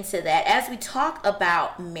up into that, as we talk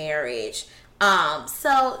about marriage,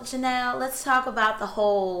 so Janelle, let's talk about the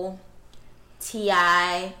whole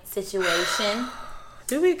T.I. situation.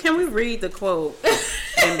 Can we read the quote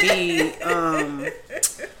and be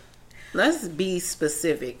let's be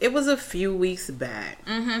specific. It was a few weeks back.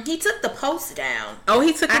 Mm-hmm. He took the post down. Oh,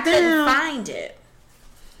 he took it down. I couldn't find it.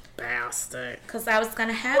 Bastard. Because I was going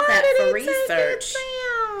to have that for research.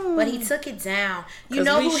 But he took it down. You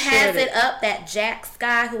know who has it up? That Jax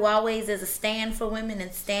guy who always is a stand for women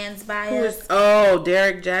and stands by us. Oh,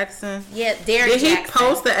 Derek Jackson? Yeah, Derek Jackson. Did he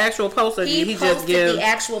post the actual post or did he just give? He posted the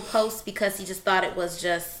actual post because he just thought it was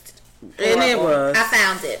just horrible. And it was. I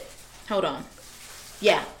found it. Hold on.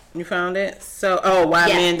 Yeah. You found it? So, why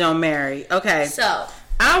men don't marry. Okay. So.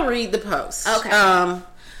 I'll read the post. Okay.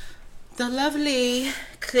 The lovely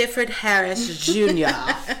Clifford Harris Jr.,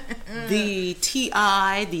 the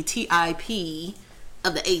T.I., the T.I.P.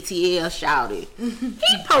 of the ATL shouted.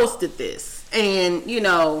 He posted this. And,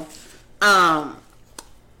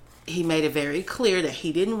 he made it very clear that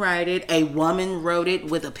he didn't write it. A woman wrote it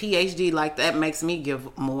with a PhD. Like, that makes me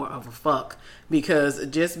give more of a fuck. Because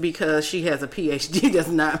just because she has a PhD does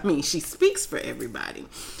not mean she speaks for everybody.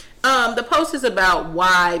 The post is about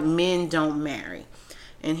why men don't marry.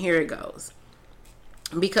 And here it goes.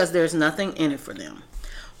 Because there's nothing in it for them.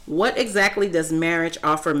 What exactly does marriage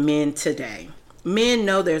offer men today? Men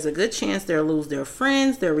know there's a good chance they'll lose their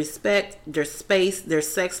friends, their respect, their space, their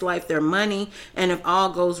sex life, their money, and if all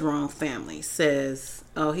goes wrong, family. Says,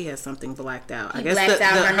 he has something blacked out. I guess blacked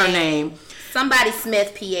out her name. Somebody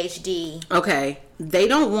Smith, PhD. Okay. They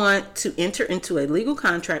don't want to enter into a legal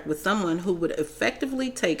contract with someone who would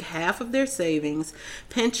effectively take half of their savings,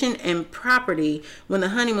 pension, and property when the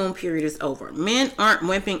honeymoon period is over. Men aren't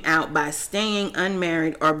wimping out by staying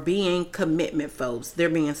unmarried or being commitment phobes. They're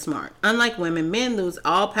being smart. Unlike women, men lose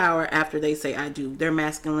all power after they say I do. Their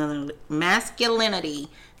masculinity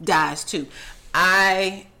dies too.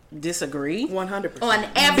 I disagree 100% on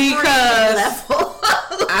every level.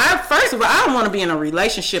 First of all, I don't want to be in a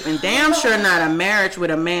relationship, and damn sure not a marriage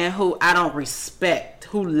with a man who I don't respect,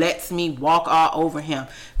 who lets me walk all over him.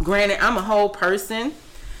 Granted, I'm a whole person,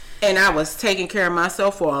 and I was taking care of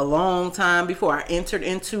myself for a long time before I entered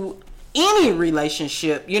into any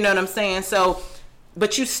relationship. You know what I'm saying? So,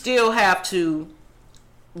 but you still have to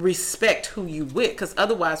respect who you with, because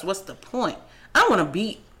otherwise, what's the point? I want to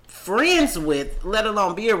be friends with, let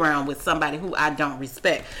alone be around with somebody who I don't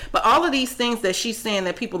respect. But all of these things that she's saying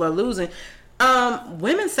that people are losing,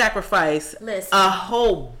 women sacrifice a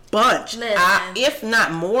whole bunch, if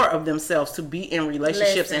not more of themselves, to be in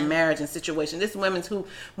relationships and marriage and situations. This women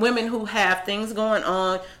who have things going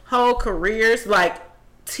on, whole careers. Like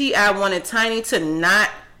T.I. wanted Tiny to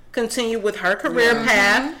not continue with her career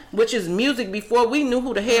path, which is music. Before we knew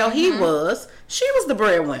who the hell he was, she was the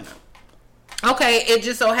breadwinner. Okay, it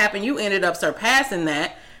just so happened you ended up surpassing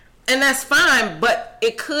that, and that's fine, but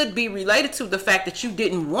it could be related to the fact that you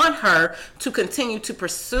didn't want her to continue to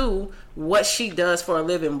pursue what she does for a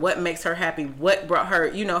living, what makes her happy, what brought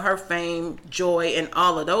her, her fame, joy, and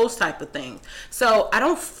all of those type of things. So I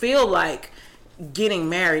don't feel like getting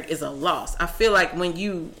married is a loss. I feel like when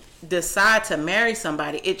you decide to marry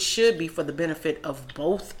somebody, it should be for the benefit of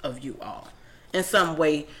both of you all in some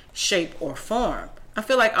way, shape, or form. I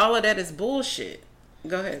feel like all of that is bullshit.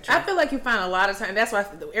 Go ahead, Trey. I feel like you find a lot of times, that's why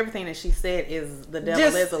everything that she said is the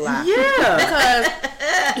devil is a lie. Yeah. Because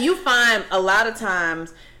you find a lot of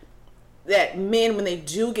times that men, when they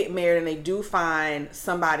do get married and they do find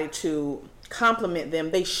somebody to compliment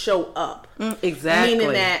them, they show up. Exactly.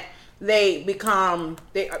 Meaning that they become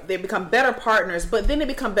better partners, but then they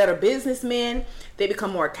become better businessmen. They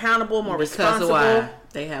become more accountable, more responsible. Why?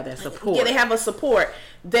 They have that support. Yeah, they have a support.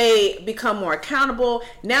 They become more accountable.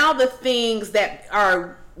 Now the things that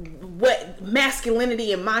are what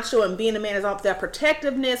masculinity and macho and being a man is all that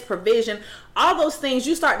protectiveness, provision, all those things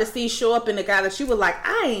you start to see show up in the guy that you were like,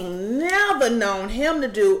 I ain't never known him to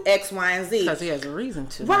do X, Y, and Z. Because he has a reason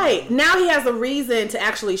to. Right. Now he has a reason to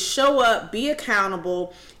actually show up, be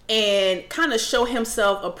accountable, and kind of show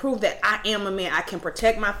himself, prove that I am a man. I can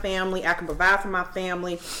protect my family. I can provide for my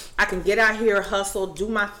family. I can get out here, hustle, do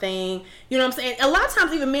my thing. You know what I'm saying? A lot of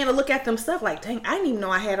times even men will look at themselves like, dang, I didn't even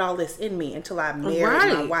know I had all this in me until I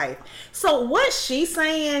married my wife. So what she's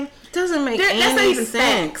saying doesn't make any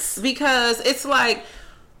sense. Because it's like,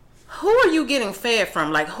 who are you getting fed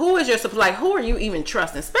from? Like, who is your supply? Like, who are you even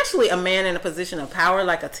trusting? Especially a man in a position of power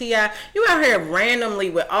like a T.I. You out here randomly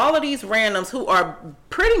with all of these randoms who are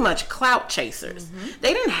pretty much clout chasers.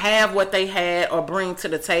 They didn't have what they had or bring to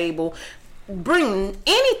the table. Bring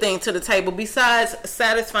anything to the table besides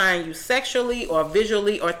satisfying you sexually or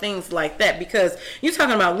visually or things like that, because you're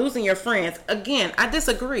talking about losing your friends. Again, I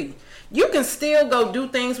disagree. You can still go do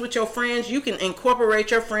things with your friends. You can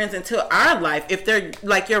incorporate your friends into our life if they're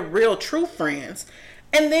like your real true friends.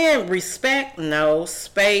 And then respect, no.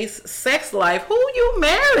 Space, sex life, who you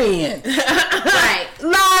marrying? Right.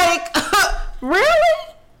 Like,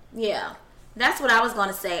 really? Yeah. That's what I was going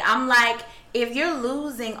to say. I'm like, if you're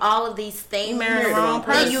losing all of these things, you marrying the wrong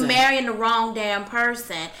person. Then you're marrying the wrong damn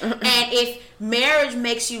person. And if marriage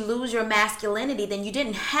makes you lose your masculinity, then you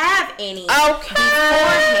didn't have any beforehand.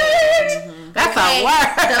 That's a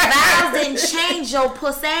word. The vows didn't change your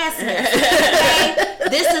puss-assness. Okay?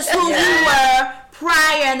 This is who you were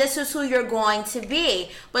prior, and this is who you're going to be.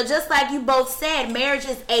 But just like you both said, marriage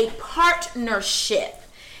is a partnership.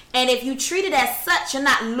 And if you treat it as such, you're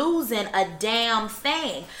not losing a damn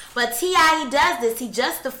thing. But T.I., he does this. He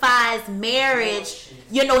justifies marriage.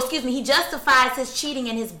 He justifies his cheating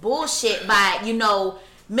and his bullshit by,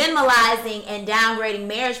 minimalizing and downgrading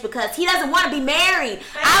marriage because he doesn't want to be married.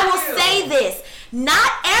 I will say this.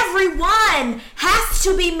 Not everyone has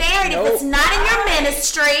to be married. Nope. If it's not in your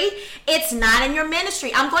ministry, it's not in your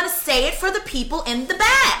ministry. I'm going to say it for the people in the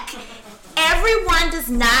back. Everyone does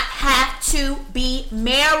not have to be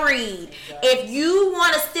married. If you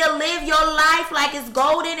want to still live your life like it's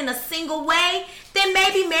golden in a single way, then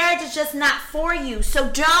maybe marriage is just not for you. So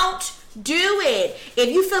don't do it. If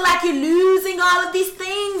you feel like you're losing all of these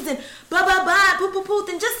things and blah, blah, blah, poo, poo, poo,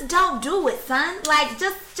 then just don't do it, son. Like,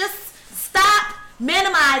 just stop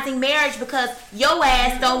minimizing marriage because your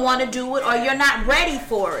ass don't want to do it or you're not ready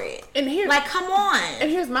for it. And here, like, come on.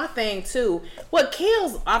 And here's my thing too. What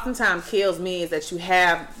oftentimes kills me is that you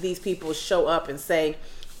have these people show up and say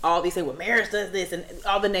all these things. Well, marriage does this and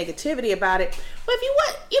all the negativity about it. But if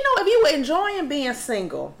you were enjoying being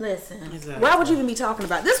single, listen, why would you even be talking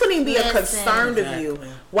about it? This wouldn't even be a concern of you.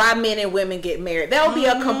 Why men and women get married? That would be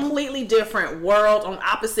a completely different world on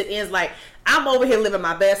opposite ends. Like, I'm over here living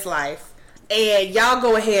my best life. And y'all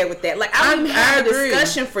go ahead with that. Like, I don't even have a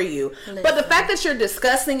discussion for you. Listen. But the fact that you're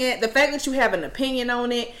discussing it, the fact that you have an opinion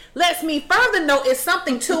on it, lets me further know it's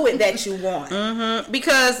something to it that you want.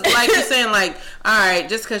 Because, like you're saying, like, all right,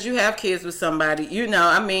 just because you have kids with somebody,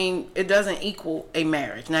 it doesn't equal a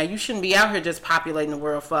marriage. Now, you shouldn't be out here just populating the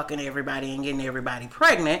world, fucking everybody and getting everybody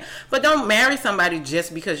pregnant. But don't marry somebody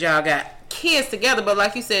just because y'all got kids together. But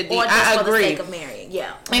like you said, D, or just I for agree. the sake of marrying.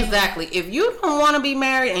 Yeah, exactly. If you don't want to be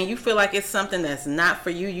married and you feel like it's something that's not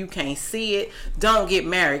for you, you can't see it, don't get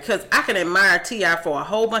married. Because I can admire T.I. for a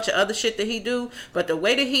whole bunch of other shit that he do, but the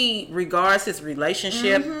way that he regards his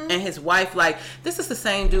relationship and his wife, like, this is the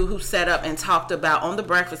same dude who sat up and talked about on the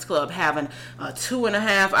Breakfast Club having a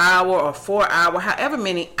 2.5 hour or 4 hour, however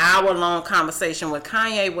many hour long conversation with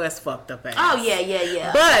Kanye West fucked up ass. Oh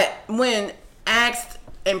yeah. But when asked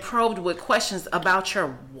and probed with questions about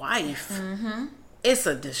your wife, it's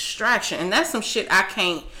a distraction, and that's some shit I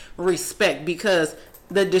can't respect, because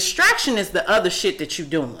the distraction is the other shit that you're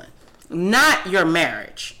doing, not your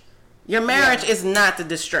marriage. Your marriage is not the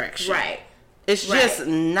distraction, right? It's just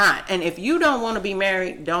not. And if you don't want to be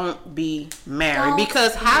married, don't be married.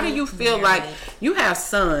 Because how do you feel like you have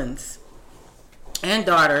sons and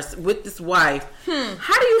daughters with this wife?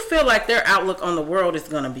 How do you feel like their outlook on the world is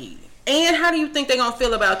going to be? And how do you think they're going to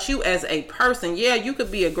feel about you as a person? Yeah, you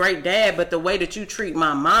could be a great dad, but the way that you treat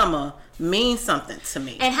my mama means something to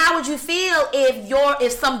me. And how would you feel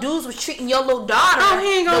if some dudes was treating your little daughter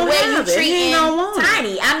the way you treating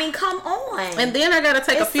Tiny? I mean, come on. And then I got to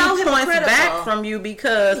take a few points back from you,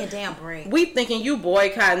 because we thinking you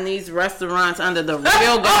boycotting these restaurants under the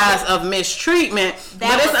real guise of mistreatment,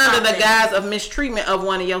 but it's under the guise of mistreatment of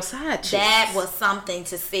one of your side chicks. That was something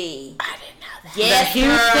to see. I didn't know that. Yes,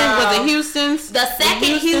 was it Houston's? The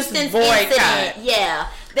second Houston's boycott. Incident, yeah.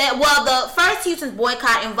 The first Houston's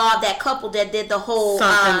boycott involved that couple that did the whole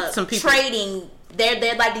some trading.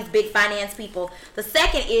 They're like these big finance people. The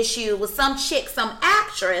second issue was some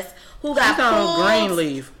actress who got pulled. On grain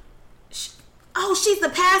leave. She's the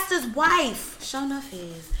pastor's wife. Sure enough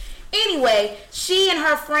is. Anyway, she and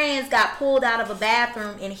her friends got pulled out of a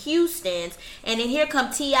bathroom in Houston's, and then here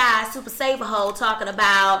come T.I. Super Saver Hole talking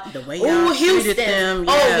about the way y'all treated them.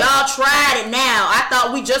 Yeah. Oh, y'all tried it now. I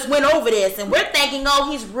thought we just went over this, and we're thinking,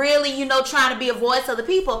 he's really, trying to be a voice of the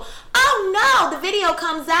people. Oh no, the video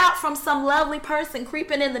comes out from some lovely person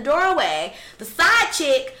creeping in the doorway. The side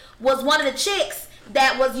chick was one of the chicks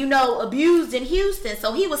that was, abused in Houston.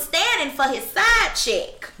 So he was standing for his side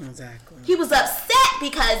chick. Exactly. He was upset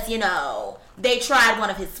because, they tried one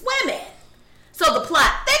of his women. So the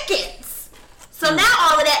plot thickens. So now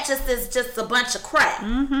all of that is just a bunch of crap.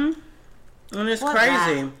 Mm-hmm. And it's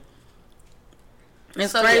crazy.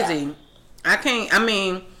 It's crazy.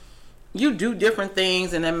 Yeah. You do different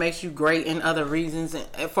things and that makes you great in other reasons,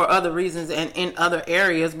 for other reasons and in other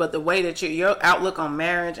areas, but the way that your outlook on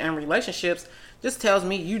marriage and relationships just tells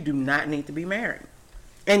me you do not need to be married.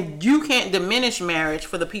 And you can't diminish marriage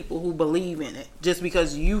for the people who believe in it just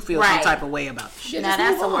because you feel some type of way about it. Shit, now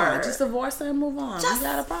that's a word. Just divorce her and move on. You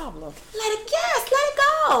got a problem. Let it go.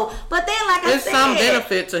 But then, like I said, there's some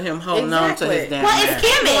benefit to him holding on to his damn marriage.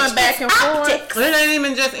 It's image. Going back and forth. It ain't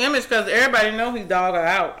even just image because everybody know he's dog her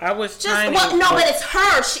out. I was trying to... No, but it's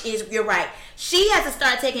her. You're right. She has to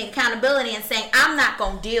start taking accountability and saying, I'm not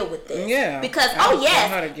going to deal with this. Yeah. Because,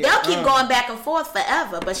 they'll keep going back and forth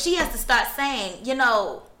forever. But she has to start saying, do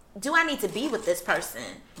I need to be with this person?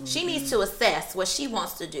 Mm-hmm. She needs to assess what she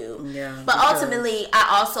wants to do. Yeah. But ultimately,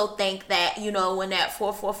 I also think that, when that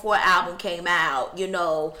 444 album came out,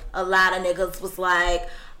 a lot of niggas was like,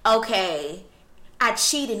 okay, I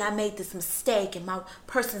cheated and I made this mistake and my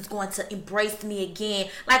person's going to embrace me again.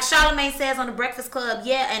 Like Charlamagne says on the Breakfast Club,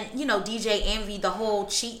 and DJ Envy, the whole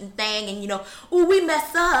cheating thing, and we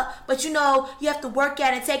mess up, but you have to work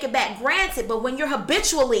at it and take it back. Granted, but when you're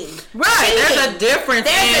habitually cheating, there's a difference.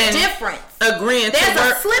 Agreeing. There's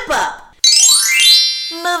a slip up.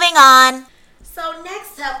 Moving on. So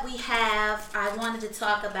next up I wanted to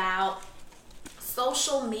talk about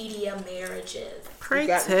social media marriages. Pray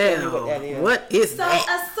tell, what is that?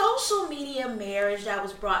 So a social media marriage that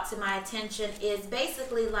was brought to my attention is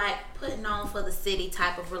basically like putting on for the city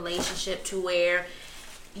type of relationship, to where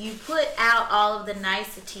you put out all of the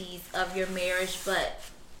niceties of your marriage, but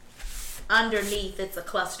underneath it's a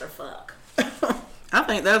clusterfuck. I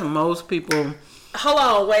think that's most people. Hold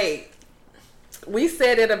on, wait. We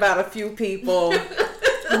said it about a few people.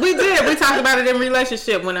 We did. We talked about it in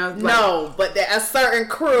relationship when I was like... No, but a certain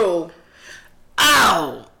crew.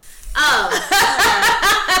 Oh.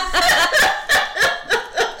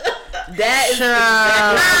 That is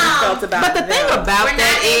exactly what we felt about. But the thing about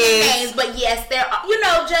that is, names, but yes, there are,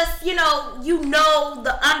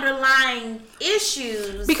 the underlying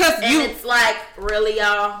issues, because it's like, really,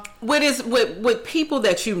 y'all. With people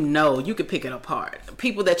that you can pick it apart.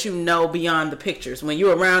 People that beyond the pictures, when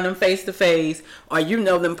you're around them face to face, or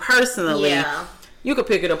them personally. Yeah. You could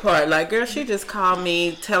pick it apart. Like, girl, she just called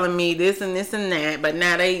me telling me this and this and that, but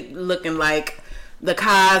now they looking like the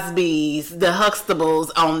Cosbys, the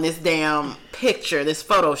Huxtables on this damn picture, this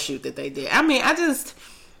photo shoot that they did.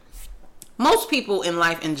 Most people in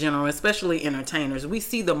life in general, especially entertainers, we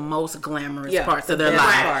see the most glamorous parts of their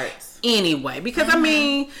life. Anyway, because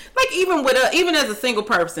even as a single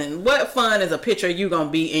person, what fun is a picture you gonna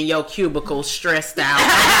be in your cubicle stressed out and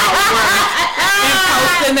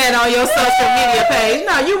posting that on your social media page?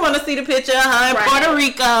 No, you want to see the picture of her in Puerto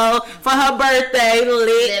Rico for her birthday,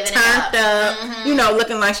 turned up,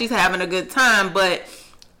 looking like she's having a good time. But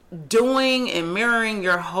doing and mirroring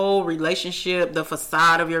your whole relationship, the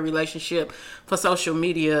facade of your relationship for social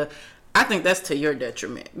media, I think that's to your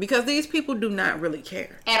detriment, because these people do not really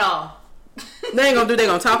care at all. They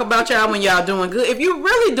gonna talk about y'all when y'all doing good. If you're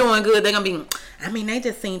really doing good, they're gonna be, they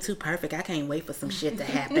just seem too perfect. I can't wait for some shit to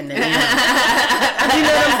happen to them. You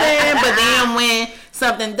know what I'm saying? But then when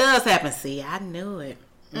something does happen, see, I knew it.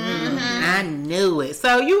 I knew it.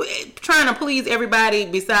 So you trying to please everybody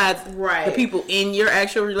besides the people in your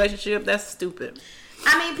actual relationship, that's stupid.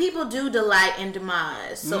 People do delight in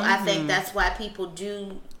demise. So I think that's why people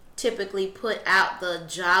do typically put out the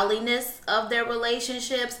jolliness of their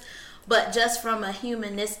relationships. But just from a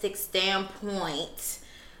humanistic standpoint,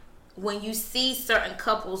 when you see certain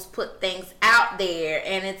couples put things out there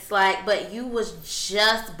and it's like, but you was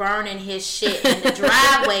just burning his shit in the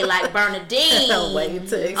driveway like Bernadine waiting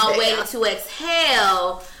to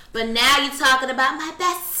exhale, but now you're talking about my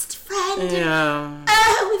best friend. Yeah.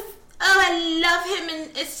 I love him, and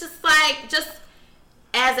it's just like,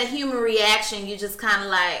 as a human reaction, you just kind of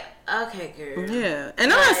like, okay, girl. Yeah.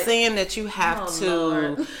 And I'm not saying that you have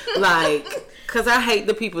to, because I hate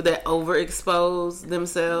the people that overexpose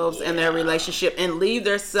themselves and their relationship and leave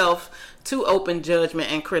their self to open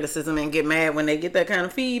judgment and criticism and get mad when they get that kind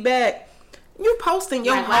of feedback. You posting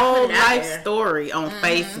your whole life story on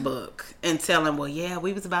Facebook and telling, well, yeah,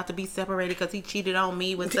 we was about to be separated because he cheated on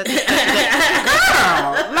me with such and such. Girl,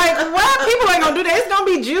 what? People ain't gonna do that. It's gonna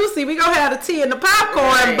be juicy. We gonna have the tea and the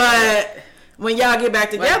popcorn, but when y'all get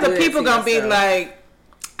back together, people gonna be like,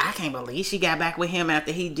 I can't believe she got back with him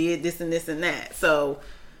after he did this and this and that. So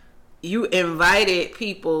you invited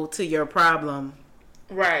people to your problem,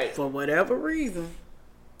 right, for whatever reason,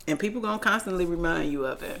 and people gonna constantly remind you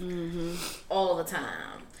of it all the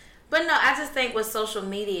time. But no, I just think with social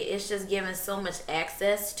media, it's just giving so much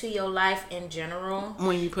access to your life in general.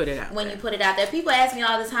 when you put it out. When you put it out there, people ask me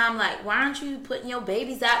all the time, like, why aren't you putting your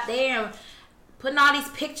babies out there and putting all these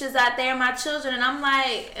pictures out there of my children? And I'm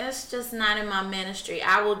like, it's just not in my ministry.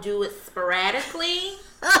 I will do it sporadically,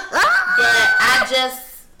 but I just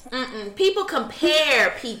people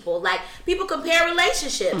compare people. Like, people compare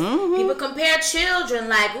relationships. People compare children.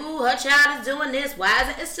 Like, ooh, her child is doing this. Why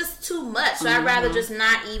isn't it's just too much? So I'd rather just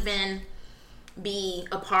not even be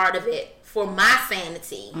a part of it for my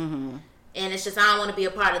sanity. And it's just, I don't want to be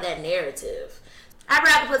a part of that narrative. I'd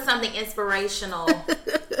rather put something inspirational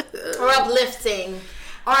or uplifting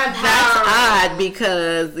or empowering. That's odd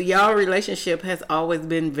because y'all relationship has always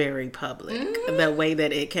been very public. The way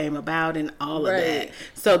that it came about and all of that.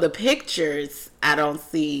 So the pictures, I don't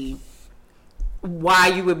see why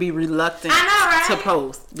you would be reluctant to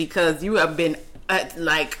post, because you have been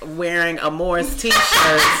like wearing a Morris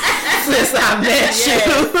t-shirt since I met you.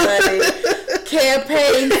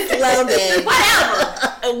 Campaign slogan. Whatever.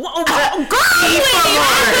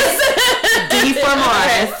 D for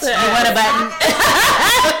Morris. You want a button?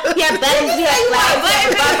 Yeah, buttons. You have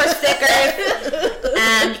bumper stickers.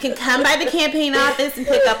 You can come by the campaign office and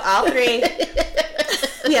pick up all 3.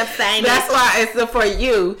 We have signage. That's why it's for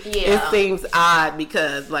you. Yeah. It seems odd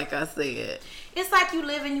because, like I said, It's like you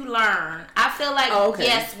live and you learn. I feel like,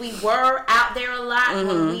 yes, we were out there a lot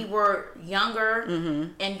when we were younger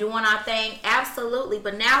and doing our thing. Absolutely.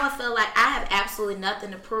 But now I feel like I have absolutely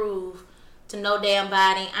nothing to prove to no damn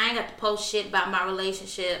body. I ain't got to post shit about my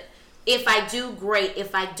relationship. If I do, great.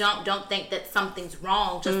 If I don't think that something's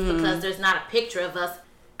wrong just because there's not a picture of us.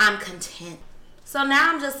 I'm content. So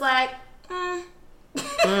now I'm just like, I'm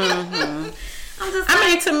just I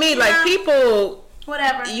mean, to me, like, people...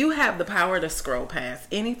 Whatever. You have the power to scroll past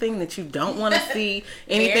anything that you don't want to see,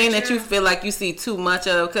 anything that you feel like you see too much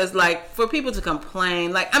of. Because, like, for people to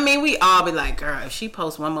complain, like, I mean, we all be like, girl, if she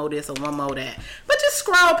posts one more this or one more that. But just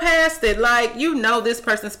scroll past it. Like, you know this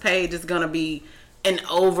person's page is going to be an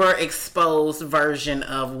overexposed version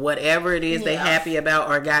of whatever it is they happy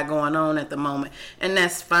about or got going on at the moment. And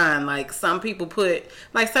that's fine. Like, some people put,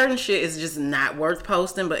 like, certain shit is just not worth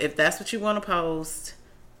posting. But if that's what you want to post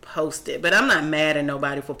it. But I'm not mad at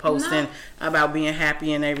nobody for posting about being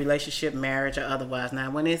happy in a relationship, marriage, or otherwise.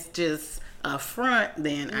 Now, when it's just a front,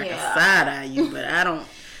 then I can side eye you, but I don't.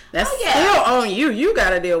 That's still on you. You got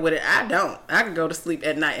to deal with it. I don't. I can go to sleep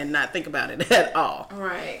at night and not think about it at all.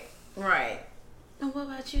 Right. And what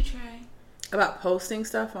about you, Trey? About posting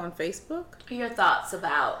stuff on Facebook? Your thoughts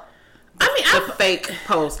about The fake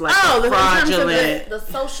post, like the fraudulent. the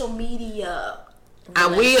social media.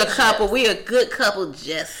 We a good couple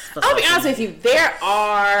just for I'll be honest with you. There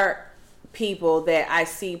are people that I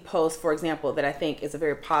see post, for example, that I think is a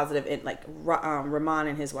very positive, and like Ramon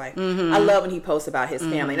and his wife. I love when he posts about his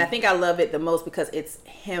family, and I think I love it the most because it's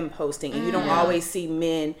him posting, and you don't always see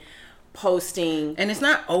men posting, and it's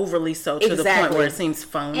not overly so to the point where it seems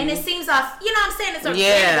phony, and it seems off. You know what I'm saying? It's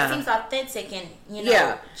organic. It seems authentic and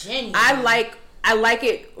genuine. I like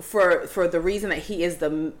it for the reason that he is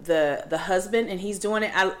the husband and he's doing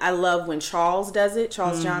it. I love when Charles does it.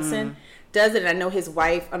 Charles Johnson does it. And I know his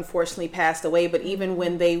wife unfortunately passed away, but even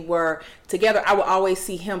when they were together, I would always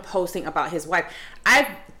see him posting about his wife.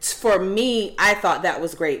 For me, I thought that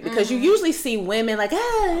was great because you usually see women like,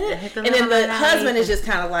 and then the husband is just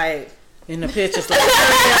kind of like in the pictures, like,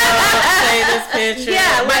 say this picture.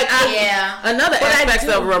 Another aspect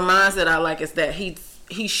of Ramon's that I like is that he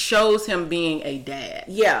shows him being a dad.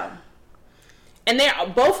 Yeah. And they're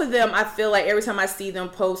both of them, I feel like every time I see them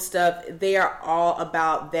post stuff, they are all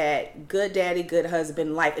about that good daddy, good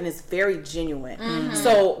husband life. And it's very genuine.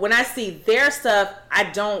 So when I see their stuff, I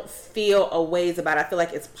don't feel a ways about it. I feel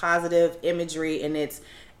like it's positive imagery and it's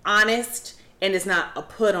honest and it's not a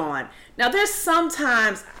put on. Now there's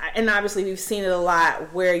sometimes, and obviously we've seen it a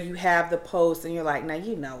lot, where you have the post and you're like, now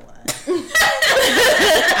you know what?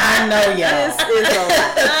 I know y'all. This is a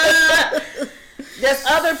lot. There's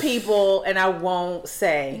other people, and I won't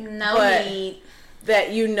say,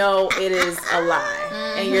 that you know it is a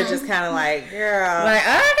lie, and you're just kind of like, girl, like,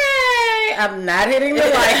 okay, I'm not hitting the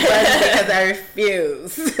like button because I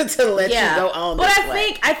refuse to let you go on. But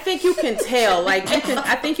I think you can tell. Like,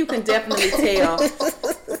 I think you can definitely tell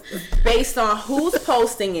based on who's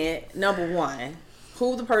posting it. Number one,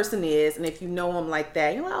 who the person is, and if you know them like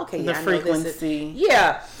that, you're like, okay, the frequency.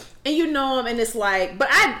 And you know him, and it's like, but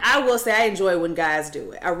I will say I enjoy when guys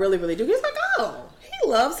do it. I really, really do. He's like, oh, he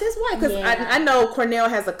loves his wife. Because I know Cornell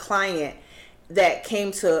has a client that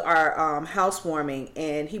came to our housewarming,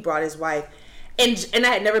 and he brought his wife. And I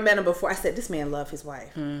had never met him before. I said, this man loved his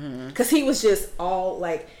wife. Because he was just all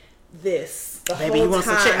like this. The Baby, whole you want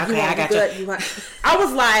time. some chicken? Okay, I got you. I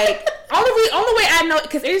was like, only way I know,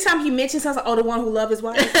 because anytime he mentions, I was like, oh, the one who loved his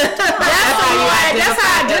wife. That's how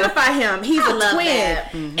I identify him. He's a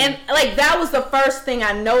twin. And like, that was the first thing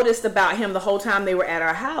I noticed about him the whole time they were at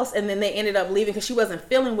our house. And then they ended up leaving because she wasn't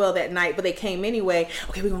feeling well that night, but they came anyway.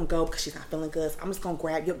 Okay, we're going to go because she's not feeling good. So I'm just going to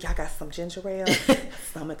grab, y'all got some ginger ale?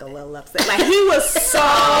 Stomach a little upset. Like, he was so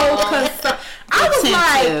concerned. I was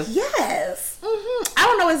like, yes. I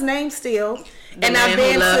don't know his name still. And I've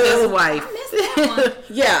been to his wife. I missed that one.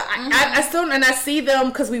 Yeah, I still, and I see them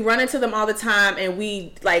because we run into them all the time, and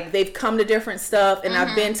we like they've come to different stuff. And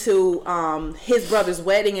I've been to his brother's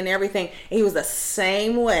wedding and everything. And he was the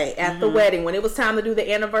same way at the wedding when it was time to do the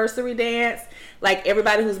anniversary dance. Like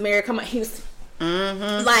everybody who's married, come on, he was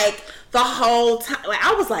like the whole time. Like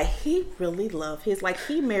I was like, he really loved his. Like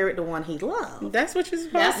he married the one he loved. That's what you're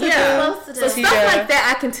supposed to do. Supposed to do. So stuff like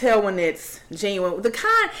that, I can tell when it's genuine. The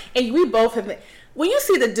kind, and we both have. When you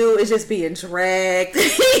see the dude is just being dragged,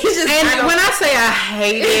 he's just. And when I say I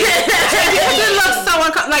hate it looks so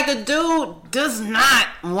uncomfortable. Like the dude does not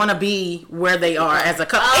want to be where they are as a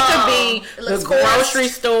couple. It could be the grocery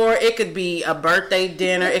store. It could be a birthday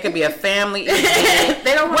dinner. It could be a family event.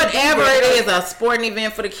 They don't whatever it is, a sporting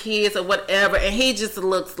event for the kids or whatever. And he just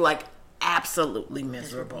looks like absolutely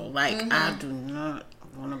miserable. Like I do not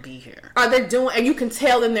want to be here. Are they doing? And you can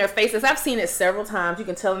tell in their faces. I've seen it several times. You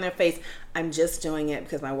can tell in their face. I'm just doing it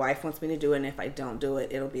because my wife wants me to do it, and if I don't do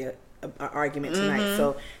it, it'll be an argument tonight.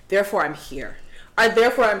 So therefore, I'm here. Or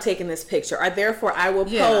therefore, I'm taking this or therefore, I will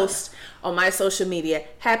post on my social media.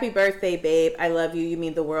 Happy birthday, babe! I love you. You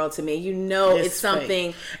mean the world to me. You know, it's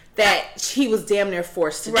something that he was damn near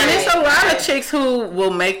forced to do. And it's a lot of chicks who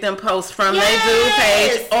will make them post from their dude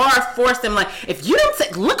page or force them like, if you don't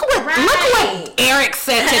say, look what Eric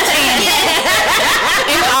said to Tammy.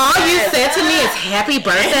 And all you said to me is happy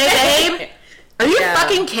birthday, babe. Are you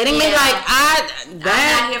fucking kidding me? Like I'm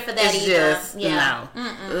not here for that either. No.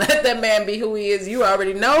 Let that man be who he is. You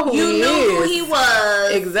already know who he is. You knew who he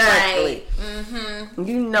was. Exactly. Right.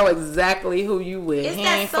 You know exactly who you with. It's he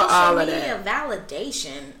that ain't social for all media of that.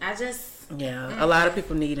 validation. A lot of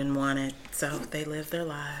people need and want it, so they live their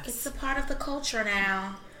lives. It's a part of the culture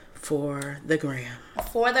now. For the gram.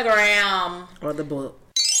 For the gram. Or the book.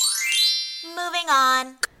 Moving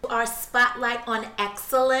on. Our spotlight on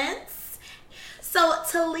excellence. So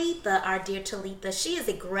Talitha, our dear Talitha, she is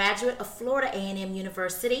a graduate of Florida A&M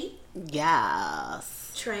University.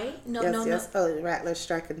 Yes. Trey? No. Oh, Rattler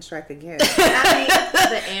strike again. I mean,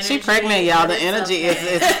 the energy. She pregnant, y'all. The energy is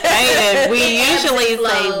faded. We usually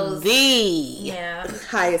say the. Yeah.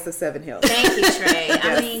 Highest of 7 hills. Thank you, Trey.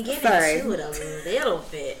 I mean, get Sorry. into it a little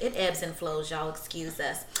bit. It ebbs and flows, y'all. Excuse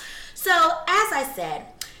us. So, as I said,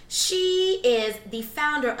 she is the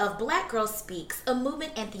founder of Black Girl Speaks, a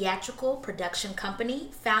movement and theatrical production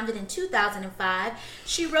company founded in 2005.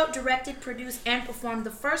 She wrote, directed, produced, and performed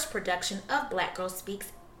the first production of Black Girl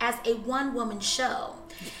Speaks as a one-woman show.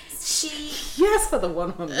 Yes, for the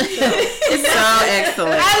one-woman show. It's so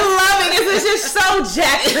excellent. I love it. This is just so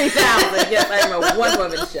Jack 3000. Yes, I am a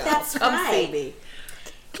one-woman show. That's Come right. see me.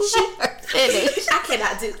 I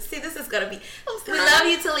cannot do. See, this is gonna be. We love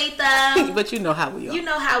you, Talitha. But you know how we are. You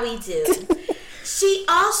know how we do. She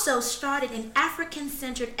also started an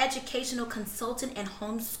African-centered educational consultant and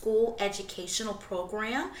homeschool educational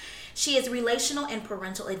program. She is relational and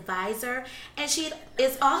parental advisor, and she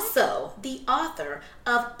is also the author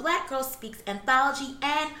of Black Girl Speaks Anthology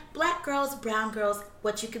and Black Girls, Brown Girls,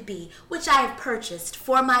 What You Could Be, which I have purchased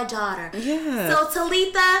for my daughter. Yes. So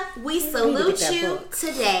Talitha, we salute you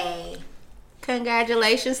today.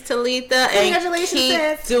 Congratulations, Talitha. Congratulations, and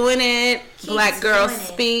keep sis. doing it. Black Girl doing it.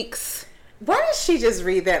 Speaks. Why does she just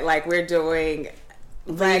read that like we're doing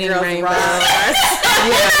Black Reading Girls Rainbow. Rise? And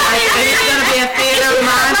it's going to be a theater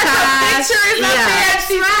montage.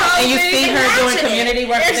 And you see her doing community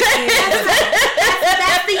work with the kids.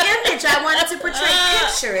 That's the image I wanted to portray.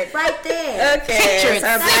 Picture it right there. Picture it.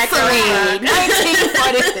 Sicily.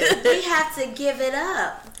 1946. We have to give it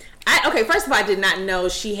up. Okay, first of all, I did not know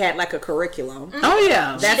she had like a curriculum. Oh,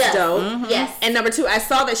 yeah. That's does. dope. Yes. And number two, I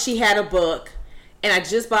saw that she had a book. And I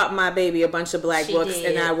just bought my baby a bunch of black She books,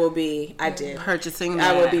 did. and I did. Purchasing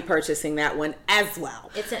I will that. be purchasing that one as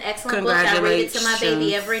well. It's an excellent book. I read it to my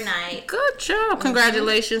baby every night. Good job.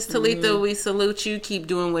 Congratulations, Talitha. We salute you. Keep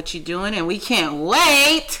doing what you're doing, and we can't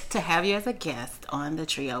wait to have you as a guest on the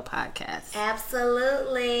Trio podcast.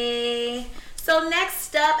 Absolutely. So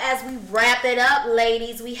next up, as we wrap it up,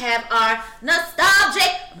 ladies, we have our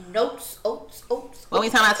nostalgic notes. What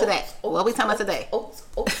we talking about today? What we talking about today?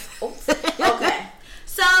 Okay.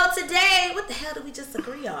 So today, what the hell did we just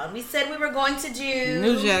agree on? We said we were going to do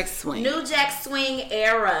New Jack Swing. New Jack Swing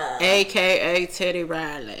era. AKA Teddy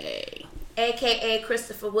Riley. AKA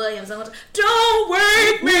Christopher Williams. Don't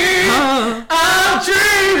wake me. I'm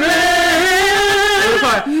dreaming.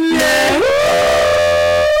 Yeah.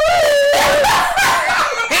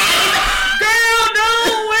 Girl,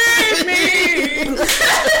 don't wake me.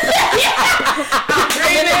 I'm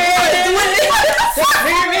dreaming.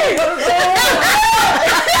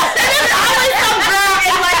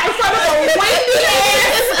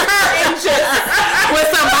 With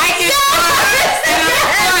some biking shorts and a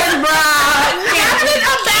sports bra. Captain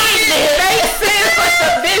Abandoned. Makes sense, but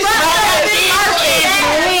the bitch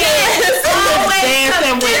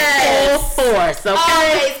dancing with full force, okay?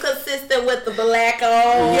 Always consistent with the black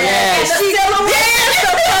on. Yes. And the silhouette.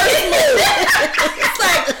 It's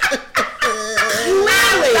like,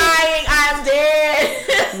 I'm dying, I'm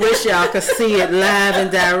dead. Wish y'all could see it live and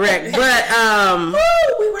direct. But Woo,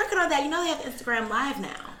 we working on that. You know they have Instagram Live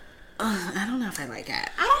now. I don't know if I like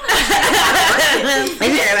that. I don't know. I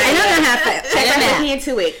don't know how I feel. Check my hand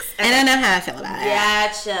 2 weeks. I don't know how I feel about it.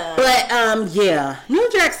 Gotcha. But yeah, New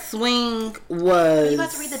Jack Swing was. You about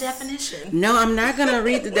to read the definition? No, I'm not gonna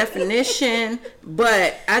read the definition,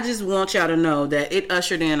 but I just want y'all to know that it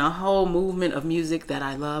ushered in a whole movement of music that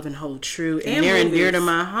I love and hold true and near and dear to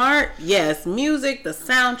my heart. Yes, music, the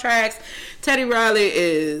soundtracks. Teddy Riley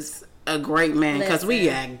is a great man because we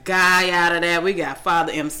got Guy out of that. We got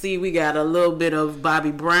Father MC. We got a little bit of Bobby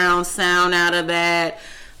Brown sound out of that.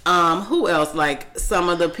 Who else? Like some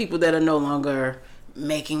of the people that are no longer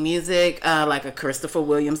making music, like a Christopher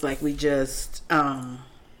Williams, like we just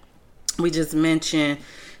mentioned.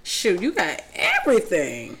 Shoot, you got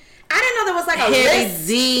everything. I didn't know there was like a Heavy list.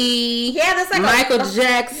 Z, Yeah, there's like Michael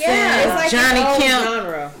Jackson, yeah, it's like Johnny an old Kemp.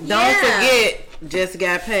 genre. Don't Yeah. forget, just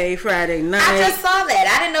got paid Friday night. I just saw that.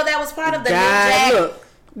 I didn't know that was part of the New God, Jack. look,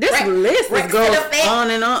 this list Rex goes to the Fake. on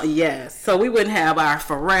and on. Yes, so we wouldn't have our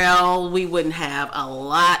Pharrell. We wouldn't have a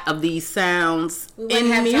lot of these sounds We wouldn't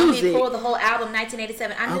in have music. Tommy Cole, the whole album,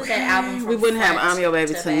 1987. I knew that album from We wouldn't have front I'm Your Baby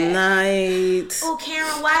to back. Tonight. Oh,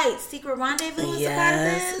 Karen White, Secret Rendezvous is a part of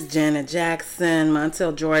Yes, this. Janet Jackson,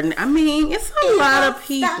 Montel Jordan. I mean, it's a lot of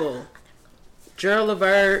people. Gerald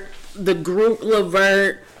Levert, the group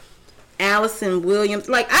Levert, Allison Williams.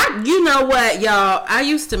 Like, you know what, y'all? I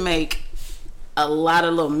used to make a lot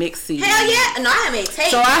of little mix CDs. Hell yeah. No, I made tape.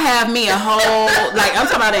 So I have me a whole, like, I'm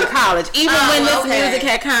talking about in college. Even when this okay. music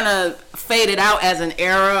had kind of faded out as an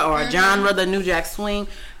era or a genre, the New Jack Swing,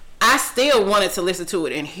 I still wanted to listen to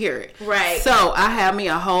it and hear it. Right. So I have me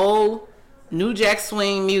a whole New Jack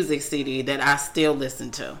Swing music CD that I still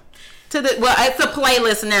listen to. Well, it's a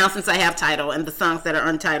playlist now since I have Tidal, and the songs that are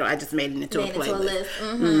untitled, I just made it into a playlist.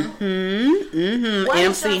 What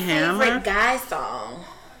is MC your Hammer. favorite Guy song?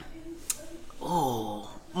 Oh,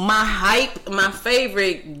 my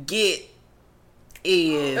favorite get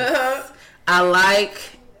is I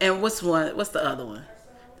like, and what's the other one?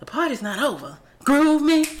 The party's not over. Groove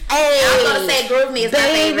me. Hey, I was gonna say Groove Me is my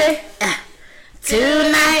favorite.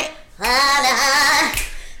 Tonight.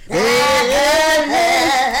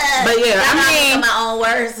 But yeah, I mean, my own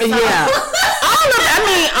words. yeah.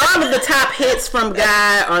 all of the top hits from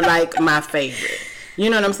Guy are like my favorite. You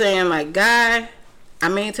know what I'm saying? Like Guy,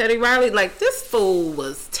 Teddy Riley, like this fool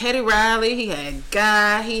was Teddy Riley. He had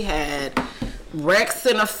Guy, he had Rex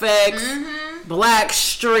and Effects, Black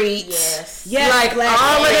Street. Yes. Like Black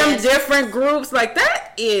all of them Yes. different groups. Like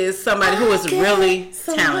that is somebody who is really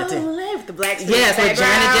talented. The Black Street Yes, with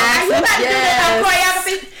Janet Are you Jackson. about to do this on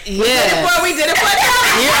choreography? Yes. Before we did it for them.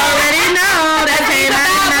 You already know that came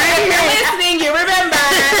out If you're in listening, you remember.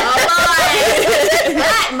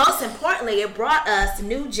 But most importantly, it brought us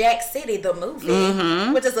New Jack City, the movie,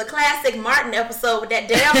 which is a classic Martin episode with that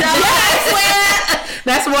damn dog.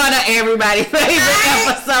 That's one of everybody's favorite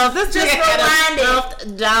episodes. This Just nigga had a rewind it.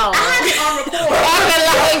 stuffed dog. I had it on record.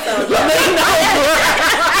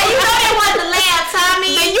 You know they wanted to laugh,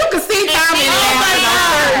 Tommy. And you can see Tommy laughing on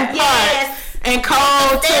certain parts. Yes. And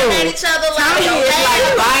Cole Staring at too. each other Tommy like, is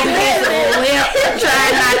like biting his lip,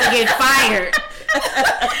 trying not to get fired.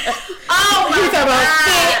 oh my He's about God.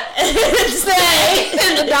 sit, stay,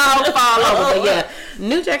 and the dog fall over. But yeah,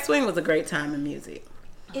 New Jack Swing was a great time in music.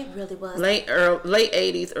 It really was. Late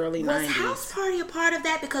 80s, early 90s. Was House Party a part of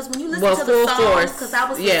that? Because when you listen Well, to the Full songs, Force. because I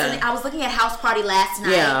was Yeah. listening, I was looking at House Party last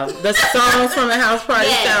night. Yeah, the songs from the House Party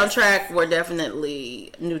Yes. soundtrack were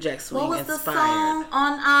definitely New Jack Swing What was the inspired. song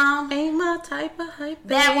on Ain't my type of hype,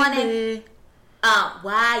 that one baby.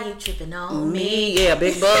 Why You Tripping on Me? Me, yeah,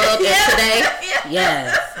 Big Bug yesterday.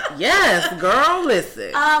 Yes, girl,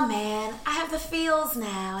 listen. Oh man, I have the feels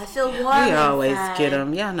now. I feel warm. We always inside. get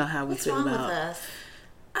them. Y'all know how we What's feel wrong about. with us?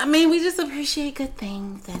 I mean, we just appreciate good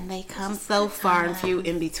things, and they come so far and few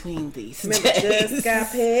in between these Just days. got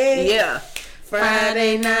paid. Yeah.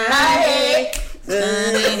 Friday night. I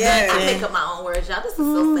Yeah. make up my own words, y'all. This is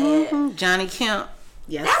so sad. Johnny Kemp.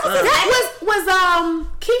 Yes. That Was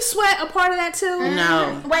Keith Sweat a part of that too?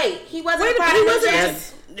 No. Wait, he wasn't Wait a a part minute, of he the wasn't.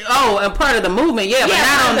 jazz. Oh, a part of the movement, yeah, but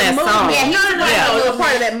not on that song. Yeah, he was Yeah. A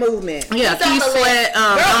part of that movement. Yeah, He's on Keith the Sweat, list.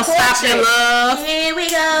 Don't Stop Your Love. Here we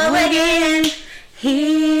go again.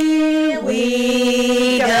 Here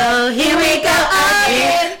we go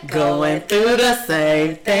again. Going through the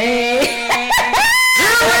same thing.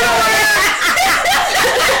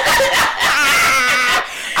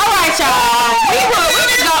 Alright, y'all. We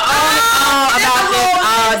can go on about this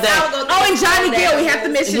all day. Oh, and Johnny Gill. We have to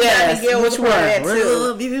mention Johnny Gill. Which was a part of that one? too.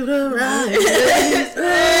 Rub you the right.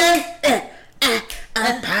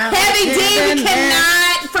 Heavy D. We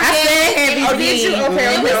cannot forget. Heavy Oh, did you?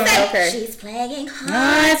 Okay. She's playing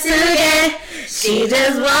Hard to get. She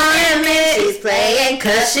just wanted me. She's playing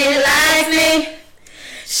 'cause she likes me.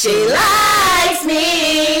 She likes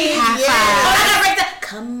me. High five.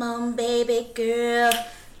 Come on, baby girl.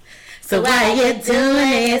 So why you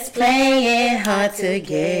doing is playing hard to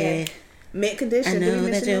get. Mint condition. I Did we know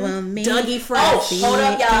that mention you him? want me. Dougie Oh, Fresh. hold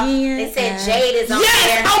up, y'all. They said Jade is on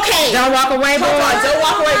there. Okay. Don't walk away, boy. Hold on. Don't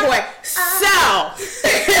walk away, boy. So.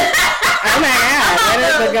 Oh my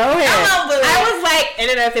God. Go ahead. I was like, I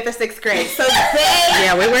don't know if it's the 6th grade. So they,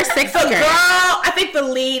 Yeah, we were 6th the grade. girl, I think the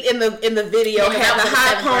lead in the video Yeah, had that the was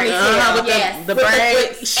high the 7th grade. ponytail. With Yes. the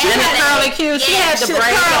braids. She And had the curly cute. She had the she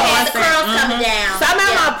braids curls. on. And the curls coming down.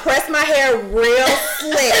 Somehow I pressed my hair real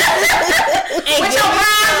slick. With your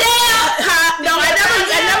brown gel? No, I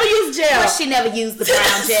never used gel. She never used the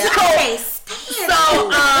brown gel.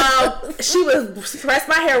 She was pressed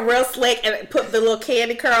my hair real slick and put the little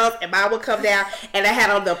candy curls, and mine would come down. And I had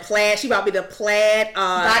on the plaid. She bought me the plaid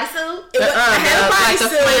Bodysuit? It was, I had a like the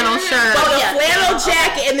bodysuit, flannel shirt. the Yeah. flannel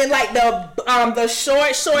jacket, and then like the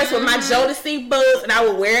short shorts with my Jodeci boots, and I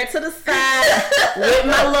would wear it to the side with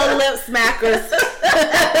my little lip smackers.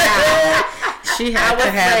 She I had was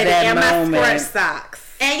to have ready, that and my moment. scrunch socks.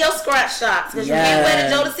 And your scrunch socks. Because you can't wear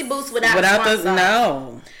the Jodeci boots without Without scrunch the socks.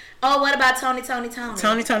 no. Oh, what about Tony? Tony. Oh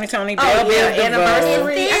Bell yeah, Biv DeVoe.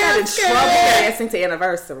 anniversary. I got in Feels trouble good. dancing to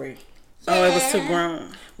anniversary. Oh, it was too grown.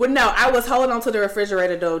 Well, no, I was holding on to the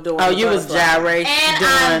refrigerator door during Oh, the you was bus ride. gyrate And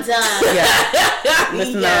doing. I'm done. Yeah.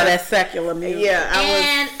 Listen to all that secular music. Yeah, I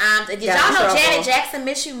was. And did got y'all in know trouble. Janet Jackson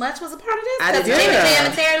Miss You Much was a part of this? I did. Because Jimmy Yeah. Jam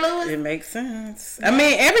and Terry Lewis? It makes sense. I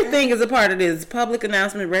mean, everything is a part of this. Public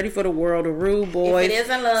announcement, Ready for the World, The Rude Boys, If It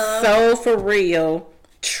Isn't Love. Soul for Real,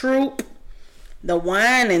 Troop, The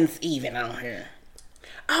Winans even on here.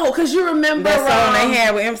 Oh, because you remember That song they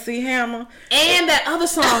had with MC Hammer. and that other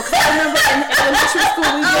song. 'Cause I remember in elementary school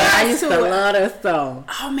we I danced used to to it. love that song.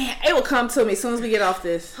 Oh man, it will come to me as soon as we get off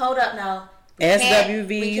this. Hold up, no. SWV,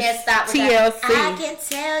 We can't stop with TLC. that. I can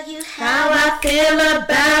tell you how I feel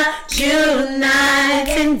about you night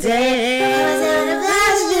and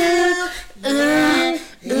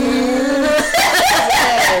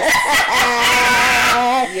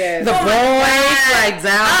Yes. The Boys, like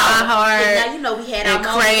Down My Heart. Now you know we had our and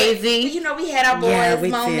moment. Crazy. You know we had our boys Yeah, we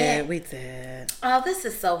moment. did. Oh, this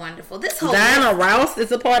is so wonderful. This whole Diana Ross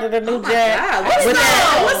is a part of the new my Jack. God, what With song?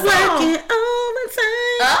 that, What song? Working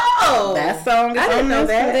overtime. Oh, That song is I didn't on know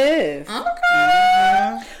this that. for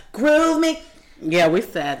this. okay. Groove me. Yeah, we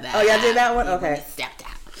said that. Oh, y'all did that one? Okay. Stepped out.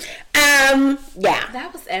 Yeah.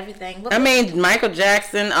 That was everything. I mean, Michael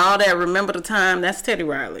Jackson, all that. Remember the Time. That's Teddy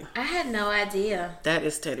Riley. I had no idea. That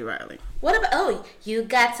is Teddy Riley. What about? Oh, you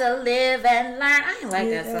got to live and learn. I didn't like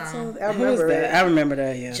that song. I Who's remember that? it. I remember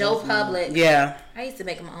that. Yeah. Joe Public. Yeah. I used to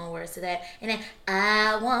make my own words to that. And then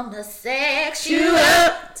I wanna sex You you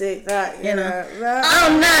up Tick tock, You know. all all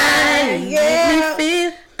night. night. Yeah. Make me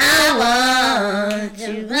feel I want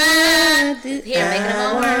you. Here, making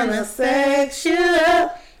them own words. wanna sex you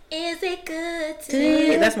up. Is it good to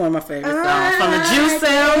you? That's one of my favorite songs from the Juice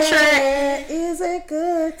soundtrack. Is it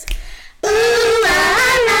good? Ooh,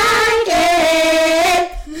 I like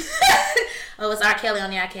it. Oh, it's R. Kelly on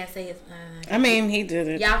there. I can't say it. I mean, he did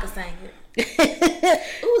it. Y'all can sing it.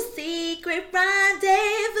 Ooh, secret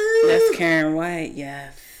rendezvous. That's Karen White.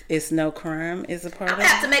 Yes. It's No Crime is a part I'm of gonna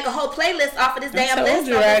have it. to make a whole playlist off of this I damn told list.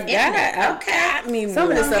 you on I this got internet. it. I got me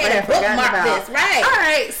Some of the one. stuff I had forgotten bookmark about. this, right? All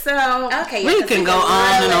right, so Okay, we yeah, can go it's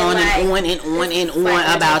on and really on like- and on and on and on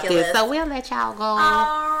quite about ridiculous. this. So we'll let y'all go. All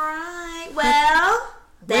right. Well,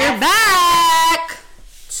 We're that's back.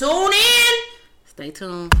 tune in. Stay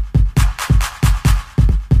tuned.